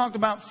Jesus talked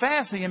about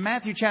fasting in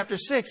Matthew chapter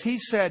 6, He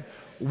said,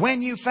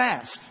 when you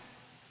fast.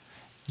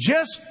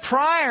 Just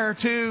prior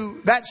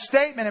to that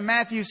statement in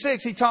Matthew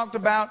 6, He talked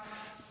about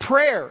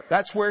prayer.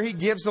 That's where He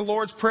gives the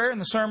Lord's Prayer in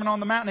the Sermon on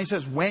the Mount. He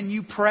says, when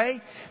you pray.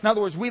 In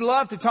other words, we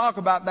love to talk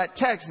about that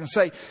text and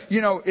say,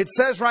 it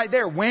says right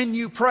there, when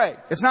you pray.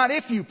 It's not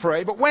if you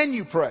pray, but when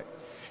you pray.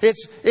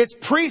 It's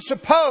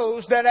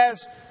presupposed that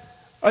as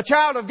a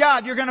child of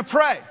God, you're going to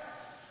pray.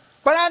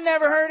 But I've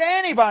never heard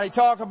anybody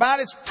talk about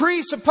it. It's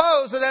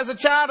presupposed that as a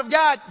child of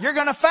God, you're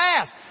going to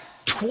fast.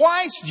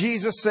 Twice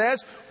Jesus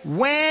says,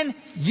 when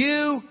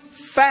you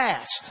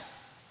fast.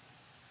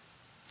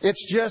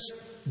 It's just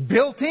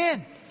built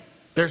in.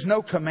 There's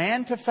no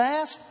command to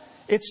fast.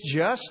 It's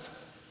just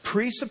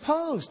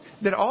presupposed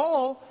that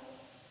all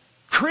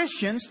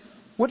Christians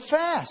would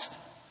fast.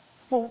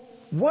 Well,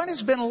 what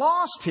has been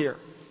lost here?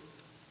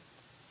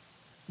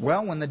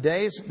 Well, when the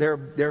days,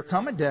 there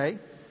come a day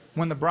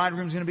when the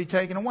bridegroom's going to be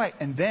taken away,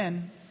 and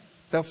then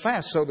they'll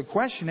fast. So the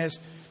question is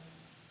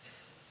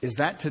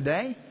that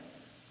today?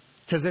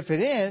 Because if it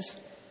is,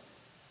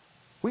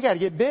 we got to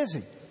get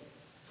busy.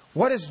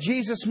 What does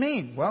Jesus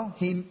mean? Well,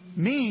 He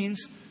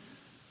means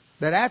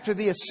that after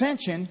the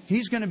ascension,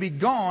 He's going to be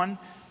gone.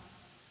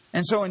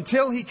 And so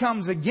until He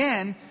comes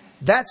again,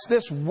 that's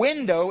this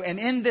window. And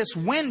in this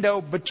window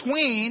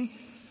between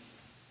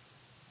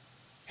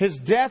His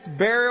death,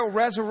 burial,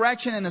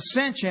 resurrection, and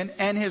ascension,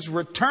 and His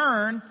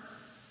return,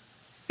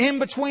 in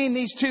between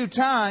these two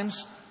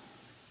times,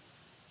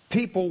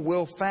 people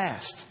will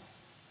fast.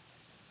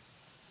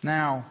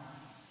 Now,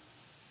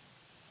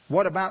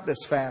 what about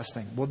this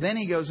fasting? Well, then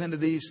he goes into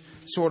these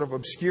sort of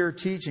obscure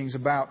teachings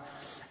about,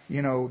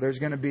 there's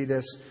going to be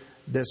this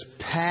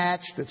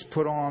patch that's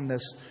put on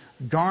this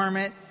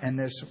garment and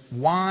this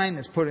wine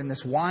that's put in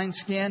this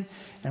wineskin.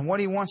 And what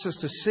he wants us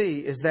to see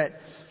is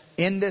that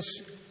in this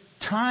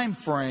time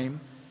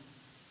frame,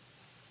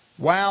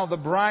 while the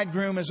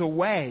bridegroom is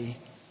away,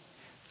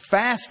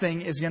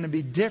 fasting is going to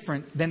be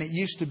different than it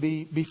used to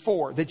be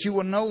before. That you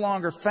will no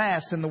longer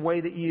fast in the way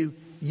that you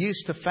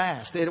used to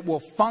fast. It will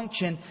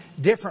function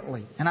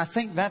differently. And I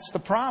think that's the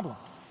problem.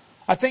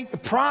 I think the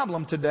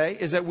problem today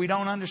is that we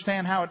don't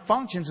understand how it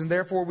functions, and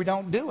therefore we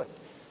don't do it.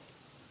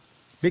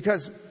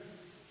 Because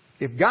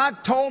if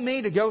God told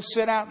me to go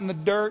sit out in the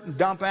dirt and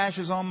dump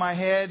ashes on my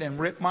head and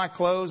rip my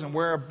clothes and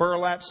wear a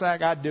burlap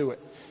sack, I'd do it.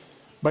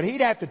 But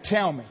He'd have to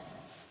tell me.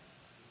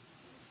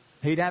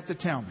 He'd have to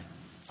tell me.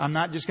 I'm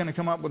not just going to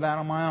come up with that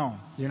on my own.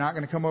 You're not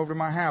going to come over to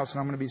my house and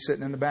I'm going to be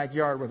sitting in the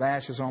backyard with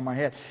ashes on my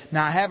head.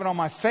 Now, I have it on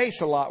my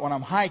face a lot when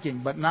I'm hiking,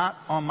 but not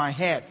on my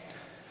head.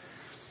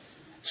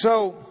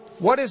 So,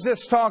 what is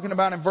this talking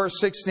about in verse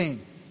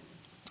 16?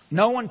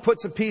 No one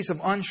puts a piece of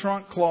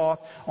unshrunk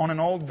cloth on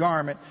an old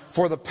garment,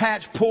 for the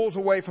patch pulls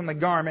away from the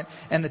garment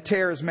and the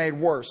tear is made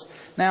worse.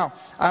 Now,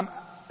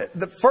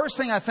 the first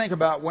thing I think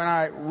about when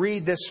I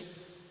read this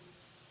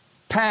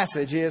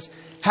passage is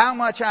how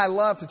much I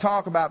love to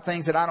talk about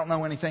things that I don't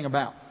know anything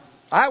about.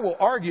 I will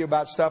argue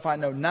about stuff I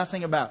know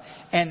nothing about.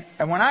 And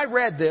when I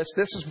read this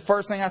is the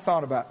first thing I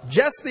thought about.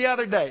 Just the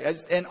other day,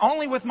 and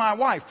only with my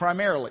wife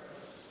primarily.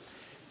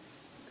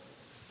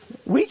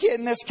 We get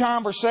in this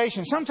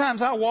conversation.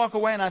 Sometimes I walk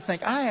away and I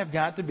think, I have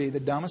got to be the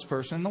dumbest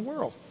person in the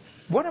world.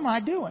 What am I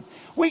doing?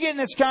 We get in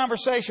this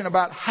conversation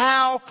about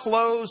how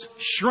clothes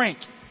shrink.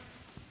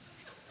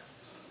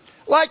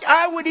 Like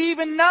I would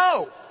even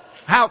know.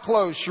 how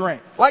clothes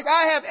shrink. Like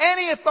I have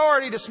any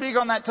authority to speak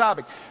on that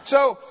topic.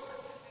 So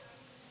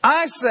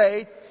I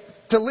say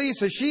to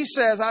Lisa, she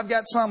says, I've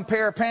got some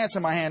pair of pants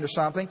in my hand or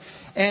something.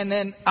 And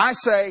then I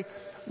say,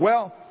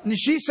 well, and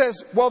she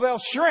says, well, they'll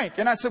shrink.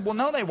 And I said, well,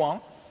 no, they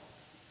won't.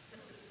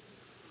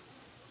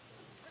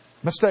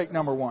 Mistake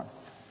number one.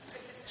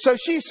 So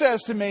she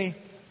says to me,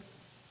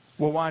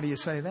 well, why do you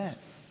say that?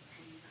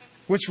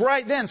 Which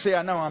right then, see,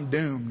 I know I'm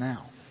doomed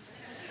now.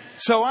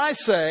 So I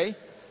say,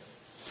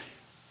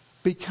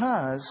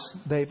 because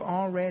they've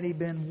already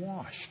been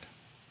washed.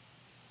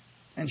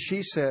 And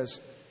she says,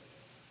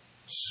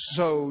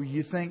 so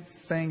you think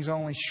things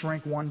only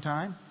shrink one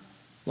time?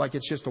 Like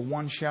it's just a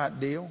one-shot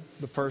deal?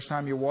 The first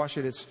time you wash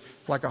it, it's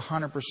like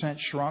 100%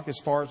 shrunk as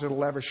far as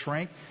it'll ever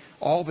shrink?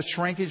 All the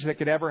shrinkage that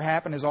could ever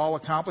happen is all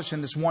accomplished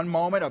in this one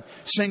moment of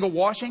single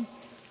washing?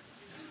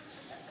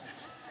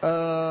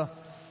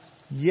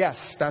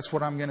 Yes, that's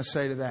what I'm going to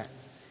say to that.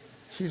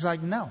 She's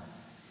like, no.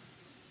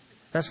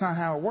 That's not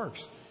how it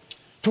works.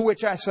 To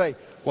which I say,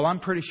 well, I'm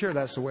pretty sure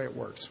that's the way it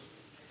works.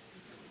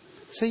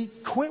 See,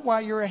 quit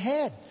while you're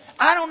ahead.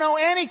 I don't know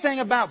anything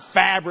about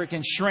fabric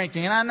and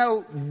shrinking, and I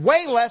know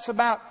way less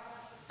about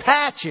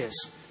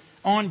patches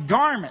on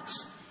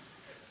garments.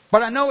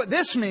 But I know what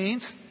this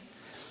means.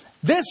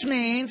 This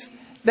means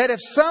that if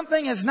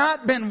something has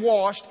not been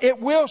washed, it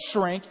will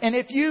shrink. And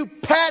if you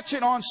patch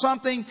it on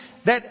something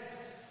that,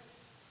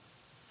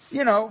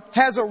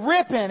 has a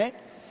rip in it,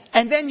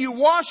 and then you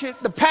wash it,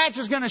 the patch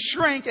is going to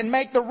shrink and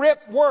make the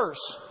rip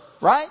worse.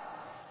 Right?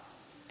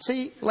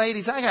 See,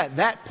 ladies, I got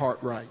that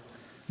part right.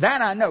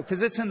 That I know,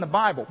 because it's in the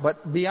Bible.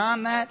 But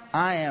beyond that,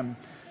 I am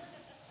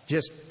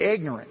just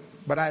ignorant.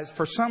 But I,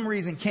 for some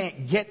reason,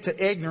 can't get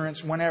to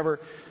ignorance whenever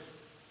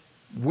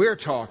we're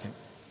talking.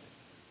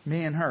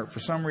 Me and her. For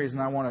some reason,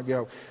 I want to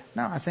go,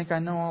 no, I think I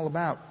know all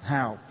about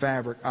how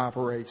fabric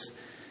operates.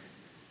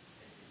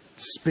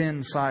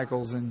 Spin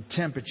cycles and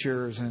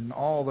temperatures and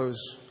all those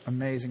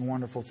amazing,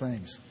 wonderful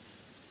things.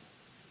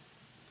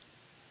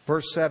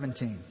 Verse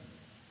 17.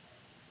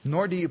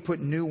 Nor do you put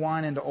new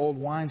wine into old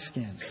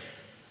wineskins,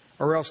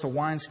 or else the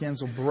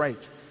wineskins will break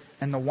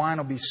and the wine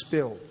will be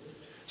spilled.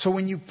 So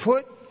when you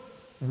put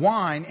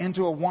wine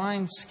into a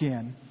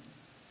wineskin,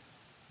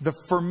 the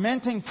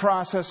fermenting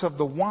process of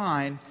the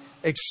wine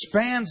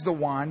expands the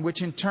wine,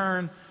 which in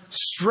turn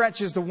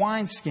stretches the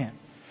wineskin.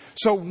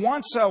 So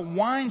once a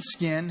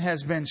wineskin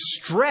has been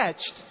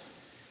stretched,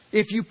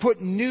 if you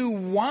put new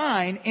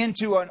wine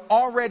into an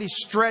already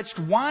stretched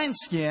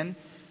wineskin,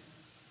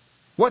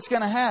 what's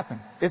going to happen?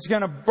 It's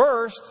going to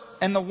burst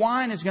and the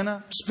wine is going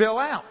to spill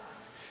out.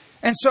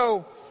 And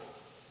so,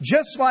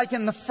 just like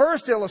in the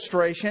first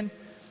illustration,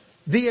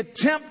 the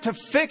attempt to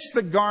fix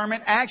the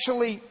garment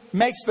actually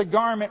makes the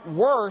garment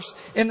worse.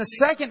 In the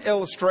second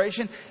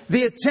illustration,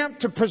 the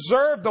attempt to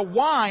preserve the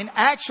wine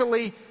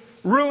actually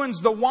ruins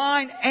the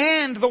wine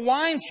and the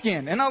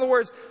wineskin. In other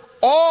words,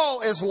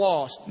 all is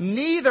lost.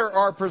 Neither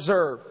are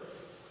preserved.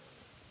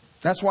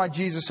 That's why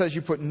Jesus says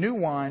you put new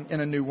wine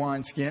in a new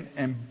wineskin,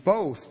 and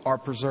both are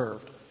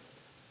preserved.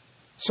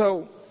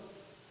 So,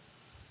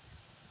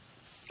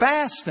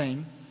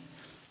 fasting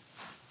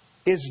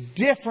is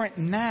different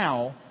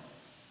now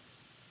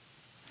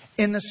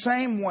in the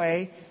same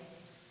way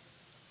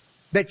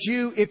that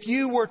if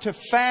you were to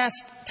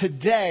fast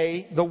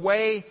today the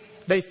way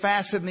they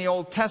fasted in the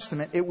Old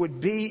Testament, it would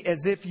be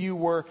as if you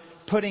were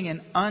putting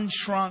an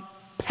unshrunk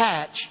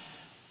patch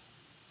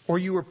or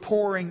you were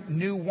pouring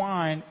new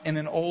wine in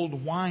an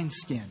old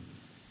wineskin.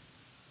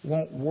 It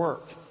won't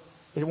work.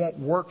 It won't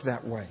work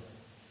that way.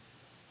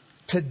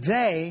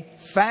 Today,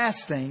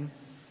 fasting,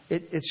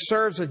 it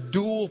serves a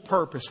dual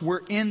purpose.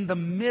 We're in the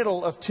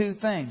middle of two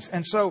things.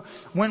 And so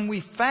when we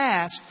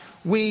fast,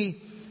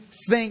 we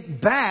think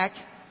back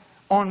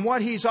on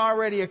what He's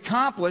already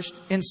accomplished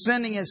in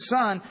sending His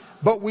Son,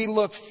 but we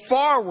look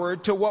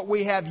forward to what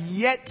we have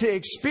yet to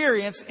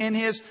experience in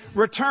His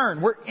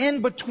return. We're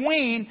in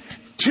between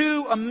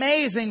two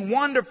amazing,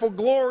 wonderful,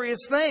 glorious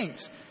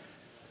things.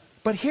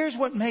 But here's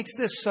what makes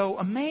this so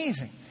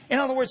amazing. In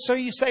other words, so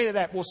you say to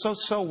that, well,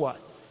 so what?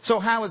 So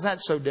how is that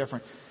so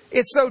different?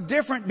 It's so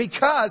different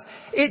because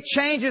it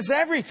changes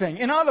everything.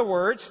 In other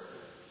words,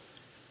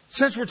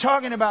 since we're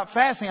talking about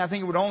fasting, I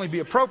think it would only be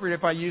appropriate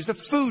if I used a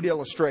food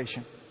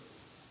illustration.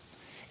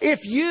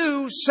 If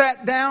you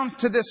sat down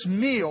to this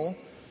meal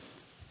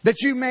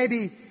that you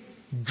maybe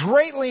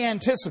greatly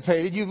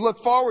anticipated, you've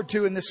looked forward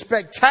to in this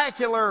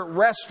spectacular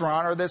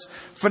restaurant, or this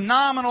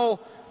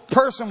phenomenal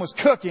person was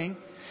cooking,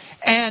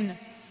 and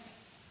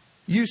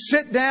you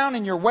sit down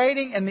and you're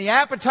waiting and the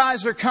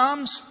appetizer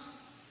comes,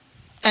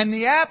 and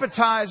the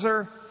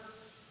appetizer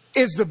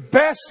is the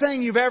best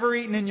thing you've ever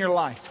eaten in your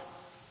life.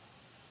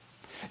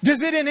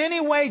 Does it in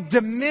any way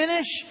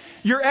diminish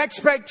your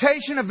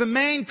expectation of the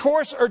main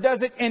course, or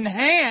does it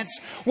enhance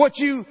what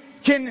you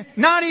can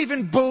not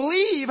even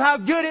believe how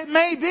good it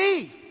may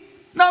be?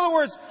 In other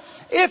words,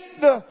 if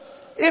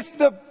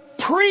the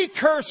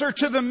precursor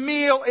to the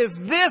meal is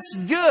this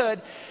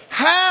good,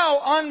 how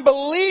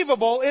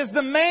unbelievable is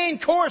the main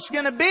course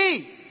going to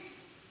be?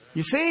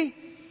 You see?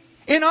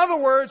 In other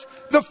words,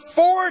 the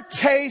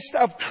foretaste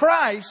of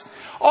Christ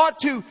ought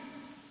to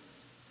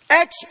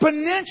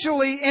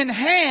exponentially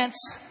enhance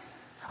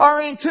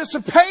our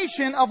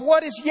anticipation of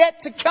what is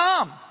yet to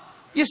come.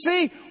 You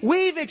see,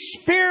 we've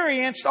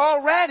experienced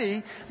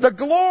already the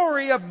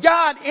glory of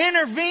God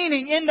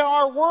intervening into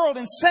our world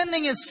and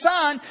sending His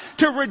Son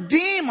to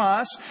redeem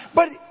us.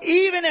 But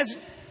even as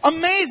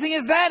amazing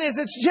as that is,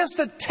 it's just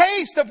a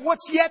taste of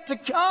what's yet to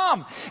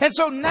come. And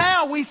so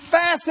now we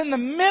fast in the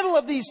middle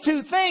of these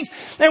two things,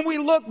 and we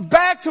look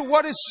back to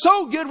what is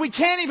so good we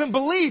can't even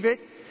believe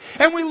it.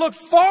 And we look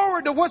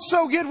forward to what's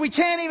so good we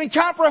can't even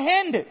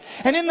comprehend it.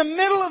 And in the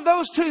middle of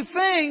those two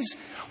things,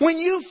 when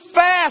you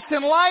fast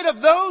in light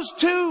of those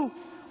two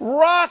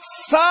rock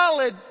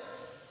solid,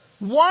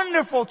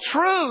 wonderful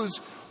truths,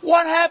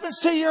 what happens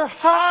to your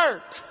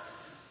heart?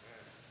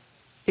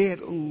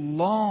 It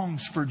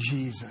longs for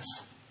Jesus.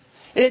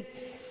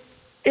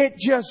 It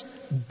just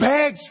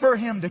begs for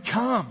Him to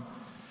come.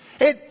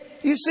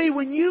 You see,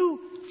 when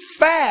you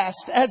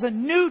fast as a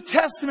New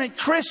Testament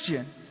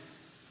Christian,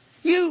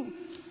 you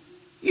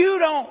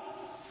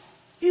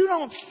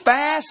don't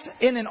fast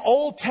in an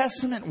Old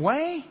Testament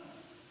way.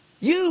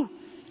 You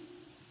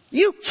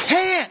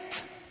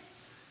can't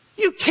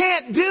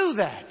do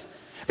that.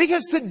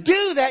 Because to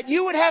do that,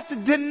 you would have to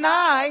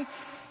deny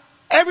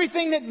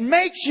everything that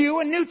makes you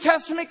a New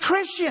Testament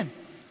Christian.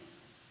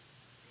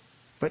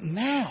 But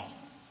now,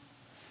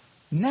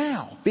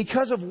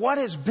 because of what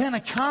has been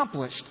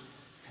accomplished,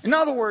 in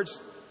other words,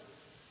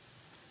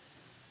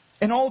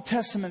 an Old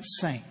Testament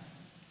saint,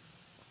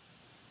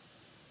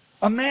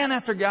 a man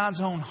after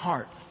God's own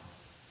heart,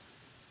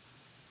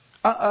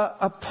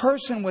 a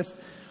person with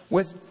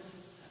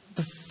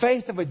the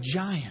faith of a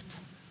giant,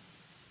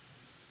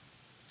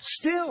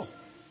 still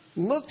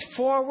looked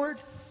forward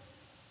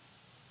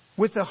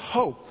with a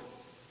hope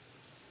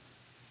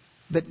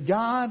that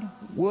God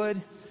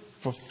would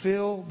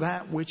fulfill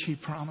that which He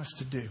promised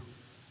to do.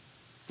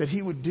 That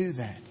He would do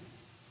that.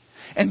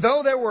 And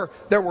though there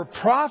were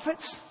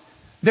prophets,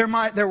 there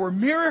were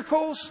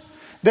miracles,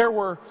 there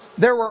were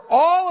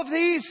all of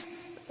these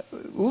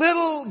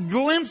little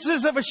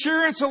glimpses of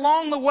assurance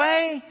along the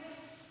way.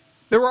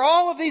 There were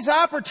all of these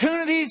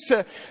opportunities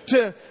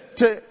to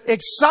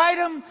excite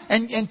them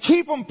and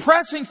keep them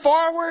pressing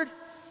forward.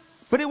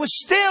 But it was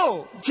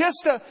still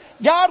just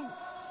God,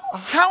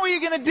 how are you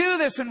going to do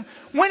this? And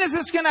when is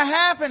this going to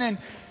happen? And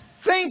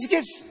things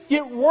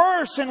get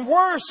worse and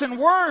worse and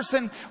worse.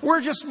 And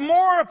we're just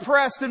more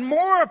oppressed and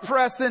more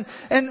oppressed. And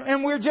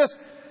we're just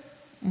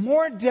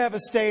more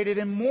devastated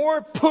and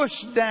more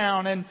pushed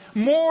down and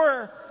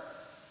more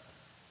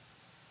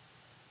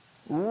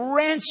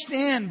wrenched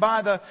in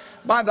by the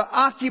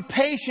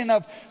occupation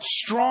of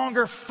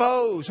stronger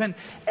foes. And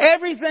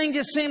everything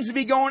just seems to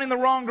be going in the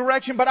wrong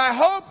direction. But I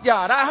hope,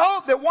 God,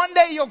 that one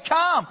day You'll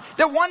come,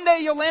 that one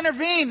day You'll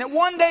intervene, that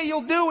one day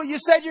You'll do what You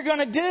said You're going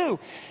to do.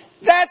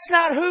 That's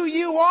not who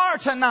You are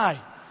tonight.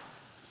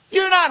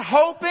 You're not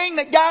hoping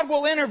that God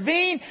will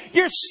intervene.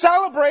 You're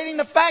celebrating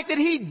the fact that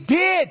He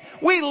did.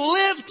 We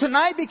live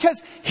tonight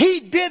because He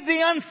did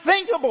the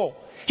unthinkable.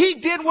 He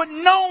did what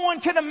no one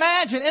could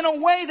imagine in a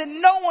way that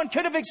no one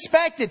could have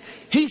expected.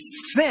 He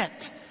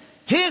sent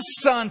His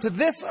Son to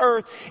this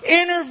earth,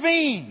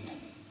 intervened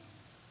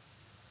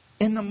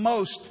in the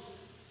most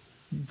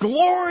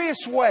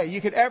glorious way you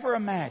could ever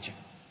imagine.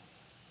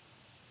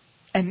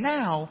 And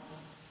now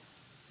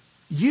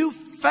you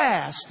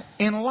fast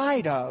in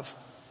light of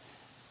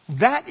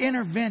that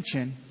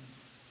intervention.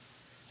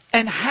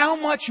 And how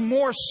much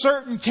more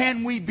certain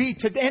can we be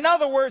today? In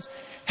other words,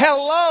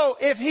 hello,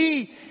 if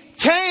He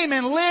came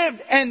and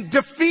lived and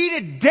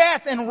defeated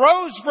death and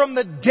rose from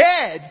the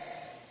dead,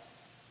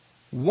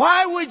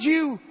 why would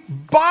you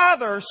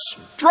bother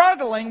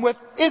struggling with,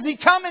 is He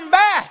coming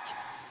back?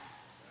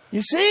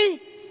 You see?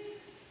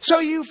 So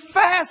you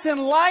fast in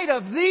light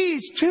of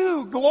these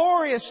two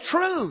glorious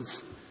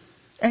truths,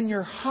 and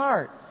your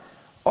heart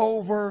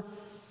overwhelms.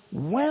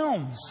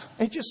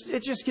 It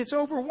just gets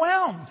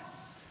overwhelmed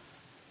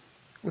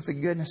with the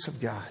goodness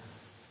of God.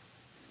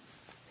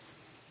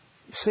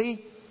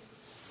 See?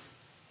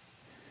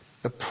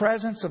 The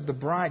presence of the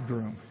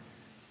bridegroom,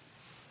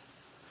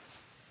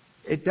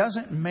 it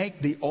doesn't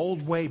make the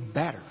old way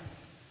better.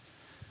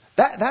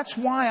 That's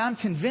why I'm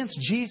convinced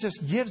Jesus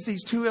gives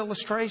these two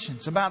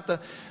illustrations about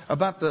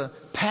the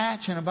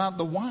patch and about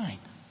the wine.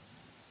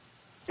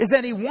 Is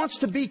that He wants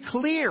to be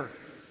clear.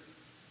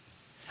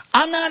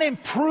 I'm not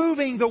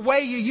improving the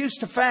way you used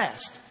to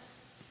fast.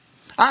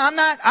 I'm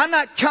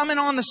not coming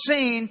on the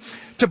scene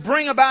to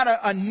bring about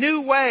a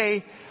new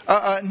way,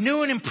 a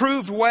new and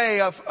improved way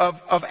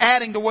of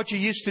adding to what you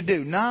used to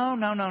do.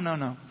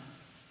 No.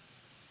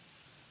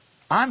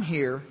 I'm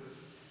here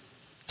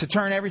to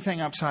turn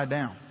everything upside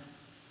down.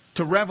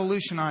 To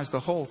revolutionize the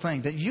whole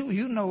thing. That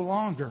you no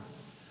longer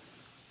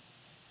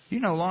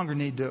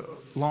need to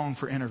long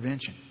for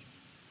intervention.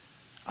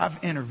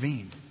 I've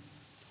intervened.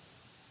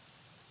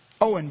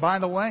 Oh, and by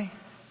the way,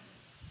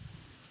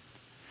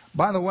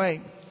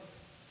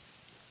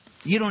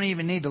 you don't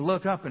even need to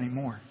look up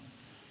anymore.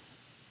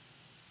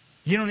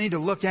 You don't need to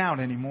look out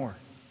anymore.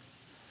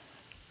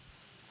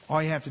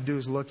 All you have to do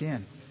is look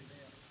in.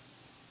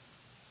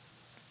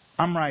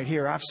 I'm right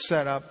here. I've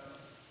set up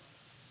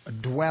a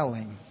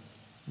dwelling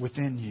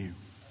within you.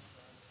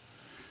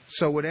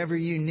 So whatever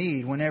you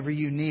need, whenever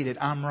you need it,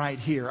 I'm right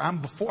here. I'm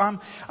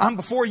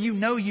before you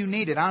know you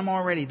need it. I'm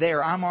already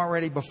there. I'm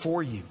already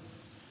before you.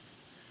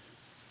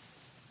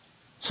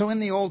 So in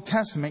the Old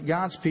Testament,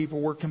 God's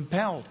people were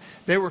compelled.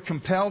 They were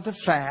compelled to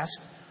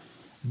fast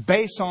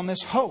based on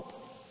this hope.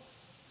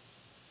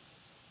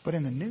 But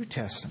in the New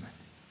Testament,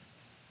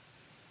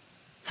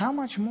 how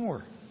much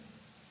more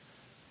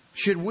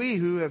should we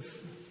who have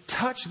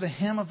touched the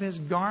hem of His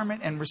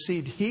garment and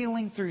received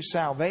healing through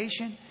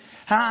salvation,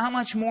 how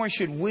much more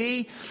should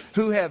we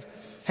who have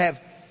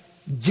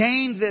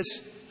gained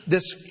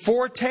this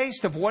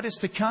foretaste of what is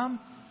to come,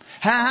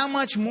 how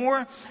much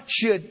more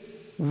should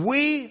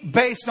we,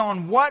 based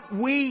on what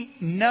we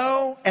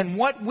know and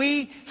what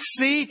we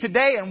see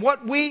today and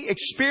what we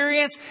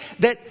experience,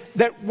 that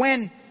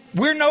when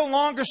we're no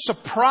longer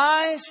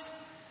surprised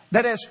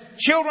that as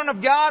children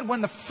of God,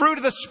 when the fruit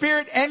of the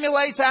Spirit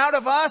emulates out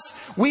of us,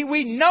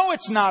 we know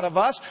it's not of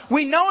us.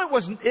 We know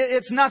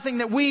it's nothing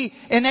that we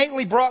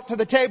innately brought to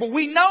the table.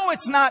 We know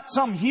it's not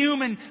some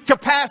human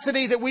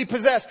capacity that we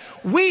possess.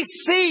 We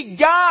see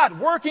God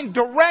working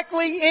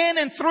directly in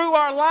and through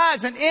our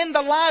lives and in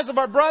the lives of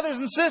our brothers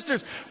and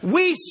sisters.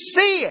 We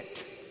see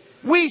it.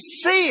 We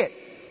see it.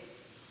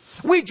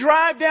 We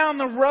drive down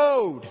the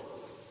road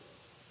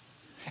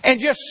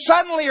and just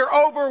suddenly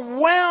are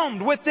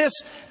overwhelmed with this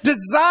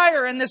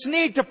desire and this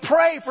need to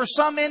pray for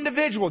some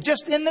individual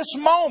just in this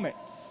moment.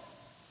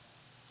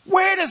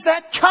 Where does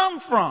that come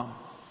from?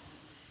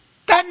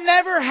 That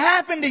never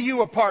happened to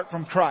you apart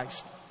from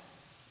Christ.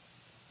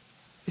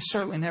 It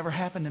certainly never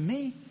happened to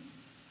me.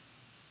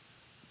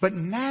 But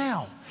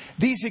now,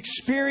 these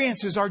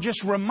experiences are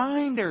just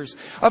reminders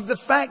of the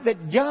fact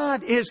that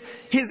God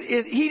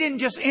He didn't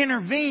just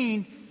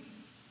intervene,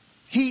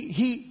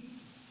 He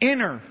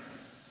intervened.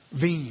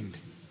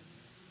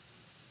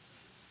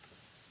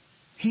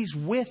 He's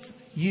with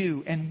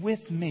you and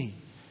with me.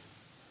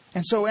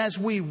 And so as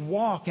we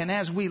walk and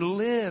as we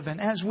live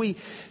and as we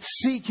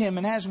seek Him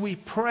and as we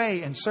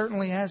pray and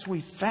certainly as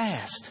we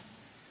fast,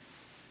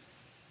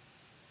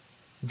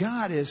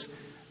 God is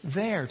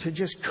there to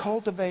just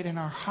cultivate in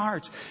our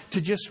hearts,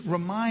 to just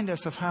remind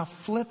us of how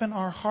flippant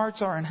our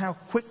hearts are and how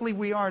quickly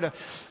we are to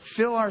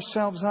fill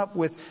ourselves up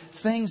with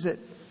things that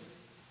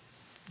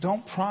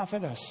don't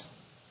profit us.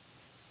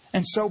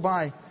 And so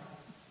by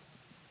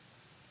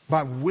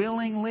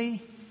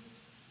willingly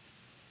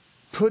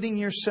putting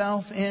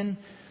yourself in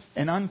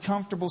an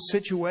uncomfortable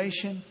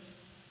situation,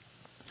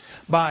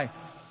 by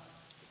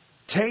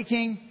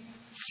taking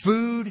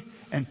food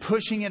and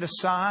pushing it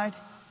aside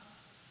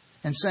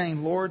and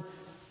saying, Lord,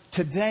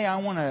 today I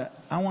want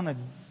to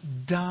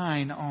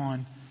dine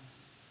on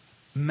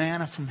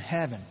manna from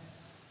heaven,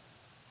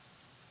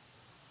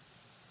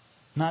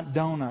 not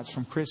donuts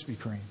from Krispy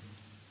Kreme.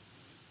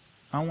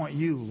 I want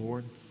you,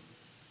 Lord.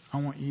 I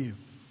want you.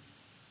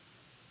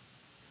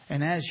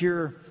 And as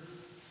your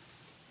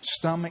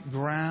stomach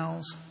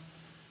growls,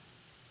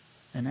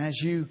 and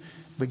as you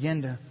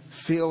begin to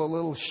feel a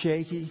little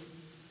shaky,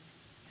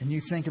 and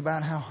you think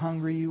about how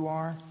hungry you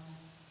are,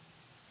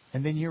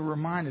 and then you're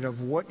reminded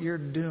of what you're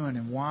doing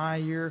and why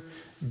you're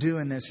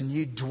doing this, and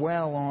you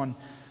dwell on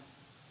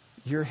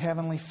your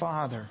Heavenly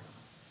Father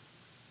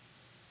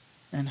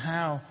and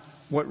how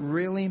what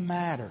really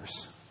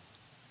matters,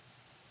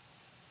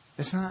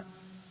 it's not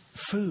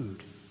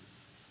food.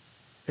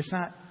 It's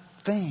not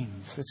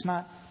things. It's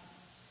not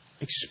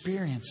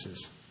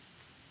experiences.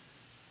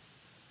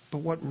 But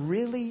what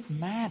really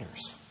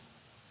matters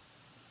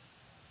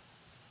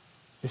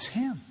is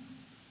Him.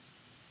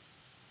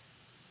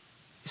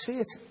 You see,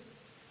 it's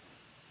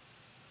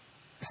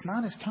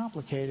not as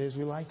complicated as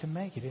we like to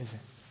make it, is it?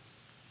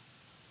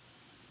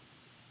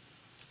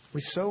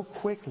 We so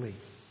quickly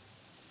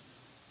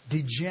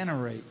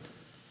degenerate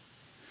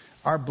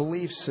our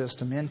belief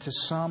system into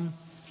some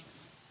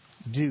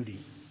duty,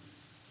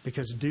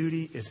 because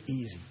duty is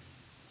easy.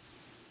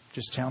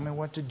 Just tell me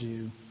what to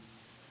do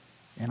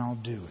and I'll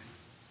do it.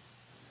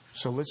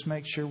 So let's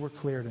make sure we're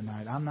clear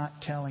tonight. I'm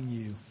not telling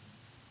you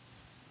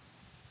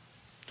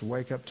to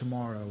wake up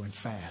tomorrow and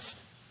fast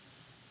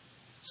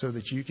so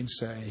that you can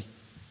say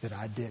that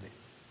I did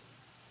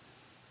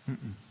it.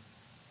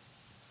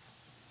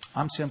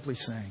 I'm simply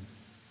saying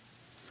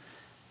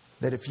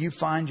that if you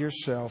find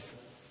yourself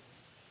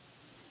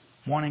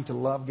wanting to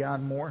love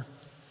God more,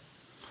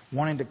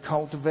 wanting to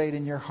cultivate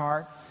in your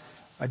heart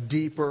a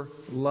deeper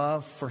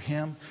love for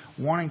Him,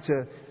 wanting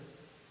to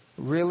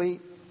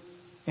really,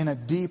 in a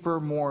deeper,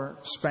 more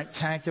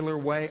spectacular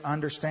way,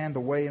 understand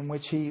the way in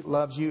which He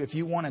loves you. If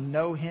you want to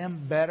know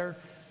Him better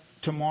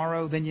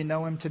tomorrow than you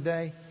know Him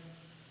today,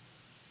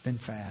 then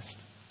fast.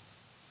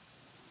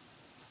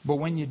 But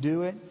when you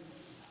do it,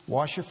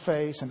 wash your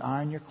face and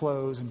iron your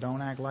clothes and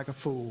don't act like a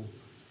fool.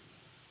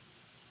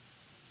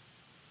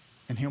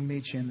 And He'll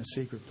meet you in the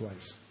secret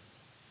place.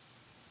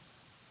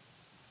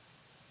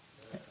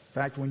 In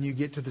fact, when you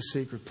get to the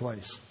secret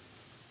place,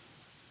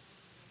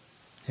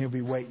 He'll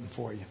be waiting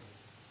for you.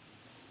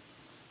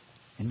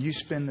 And you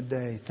spend the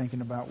day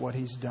thinking about what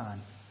He's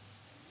done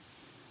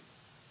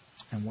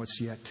and what's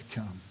yet to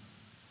come.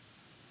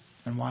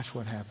 And watch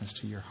what happens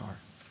to your heart.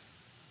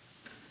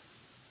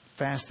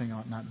 Fasting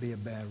ought not be a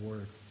bad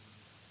word.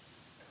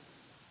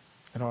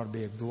 It ought to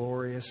be a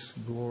glorious,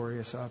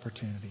 glorious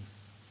opportunity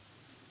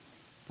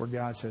where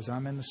God says,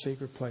 I'm in the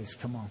secret place.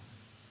 Come on.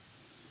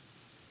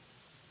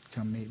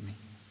 Come meet me.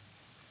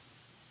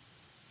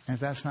 And if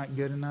that's not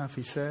good enough,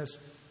 He says,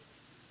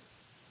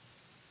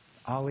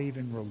 I'll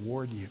even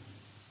reward you.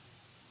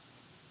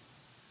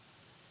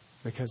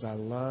 Because I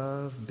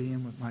love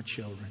being with my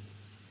children.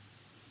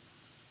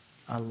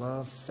 I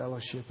love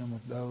fellowshipping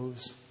with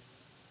those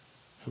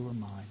who are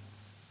mine.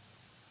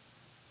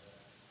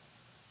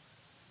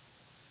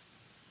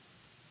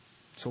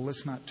 So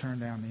let's not turn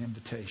down the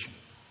invitation.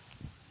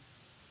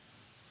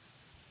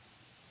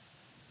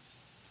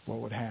 What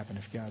would happen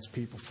if God's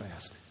people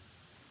fasted?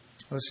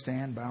 Let's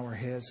stand, bow our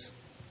heads.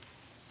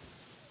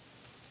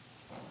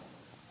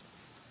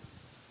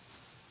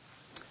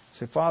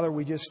 Say, Father,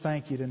 we just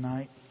thank You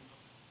tonight.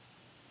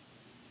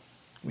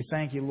 We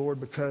thank You, Lord,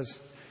 because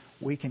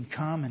we can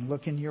come and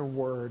look in Your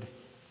Word.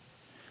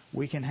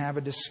 We can have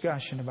a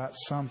discussion about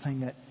something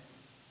that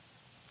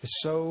is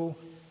so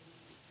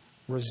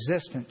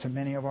resistant to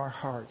many of our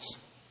hearts.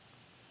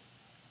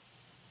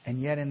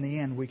 And yet in the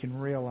end we can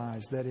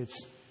realize that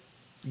it's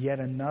yet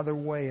another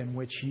way in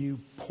which You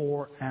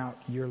pour out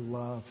Your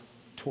love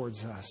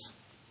towards us.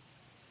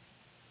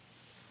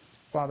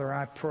 Father,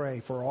 I pray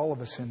for all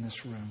of us in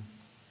this room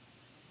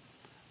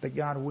that,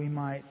 God, we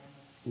might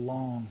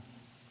long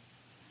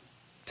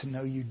to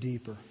know You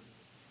deeper.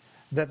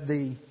 That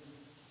the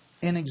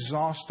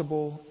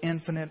inexhaustible,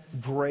 infinite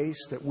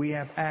grace that we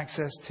have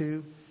access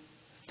to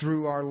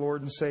through our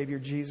Lord and Savior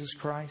Jesus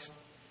Christ,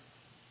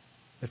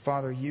 that,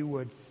 Father, You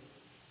would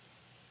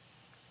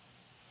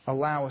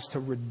allow us to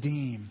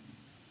redeem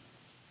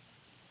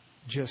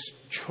just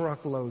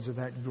truckloads of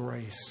that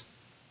grace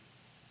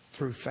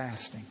through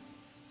fasting.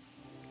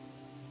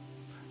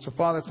 So,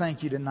 Father,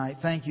 thank You tonight.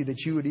 Thank You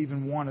that You would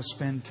even want to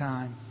spend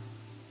time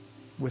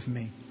with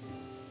me.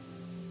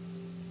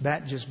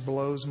 That just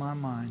blows my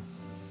mind.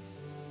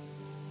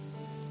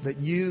 That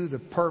You, the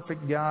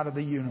perfect God of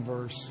the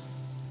universe,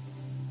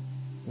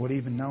 would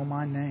even know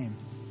my name.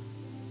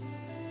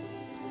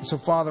 So,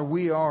 Father,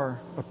 we are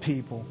a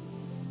people.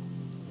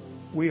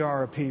 We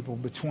are a people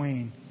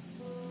between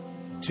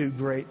two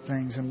great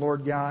things. And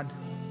Lord God,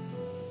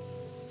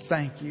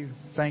 thank You.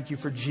 Thank You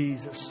for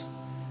Jesus.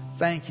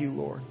 Thank You,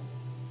 Lord,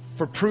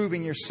 for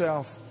proving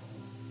Yourself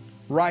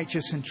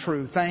righteous and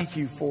true. Thank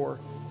You for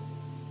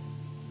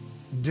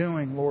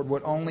doing, Lord,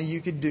 what only You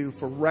could do,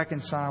 for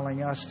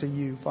reconciling us to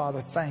You.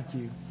 Father, thank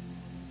You.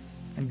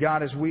 And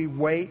God, as we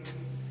wait,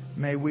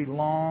 may we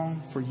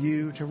long for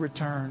You to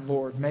return,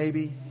 Lord.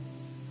 Maybe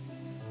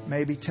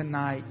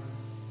tonight,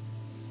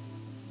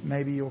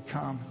 maybe You'll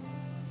come.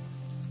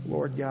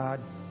 Lord God,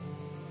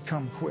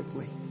 come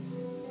quickly.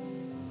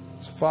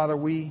 So, Father,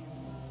 we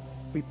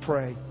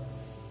pray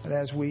that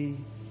as we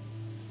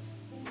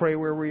pray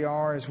where we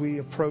are, as we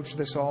approach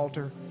this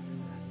altar,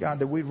 God,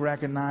 that we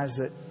recognize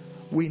that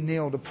we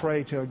kneel to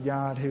pray to a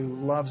God who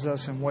loves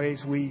us in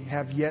ways we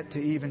have yet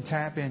to even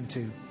tap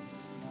into.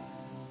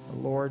 But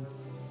Lord,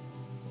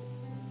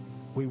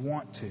 we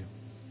want to.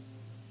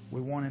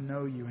 We want to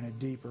know You in a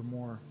deeper,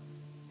 more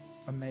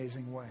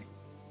amazing way.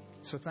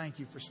 So thank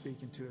You for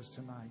speaking to us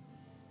tonight.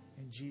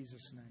 In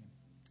Jesus'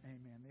 name,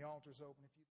 amen. The altar's open.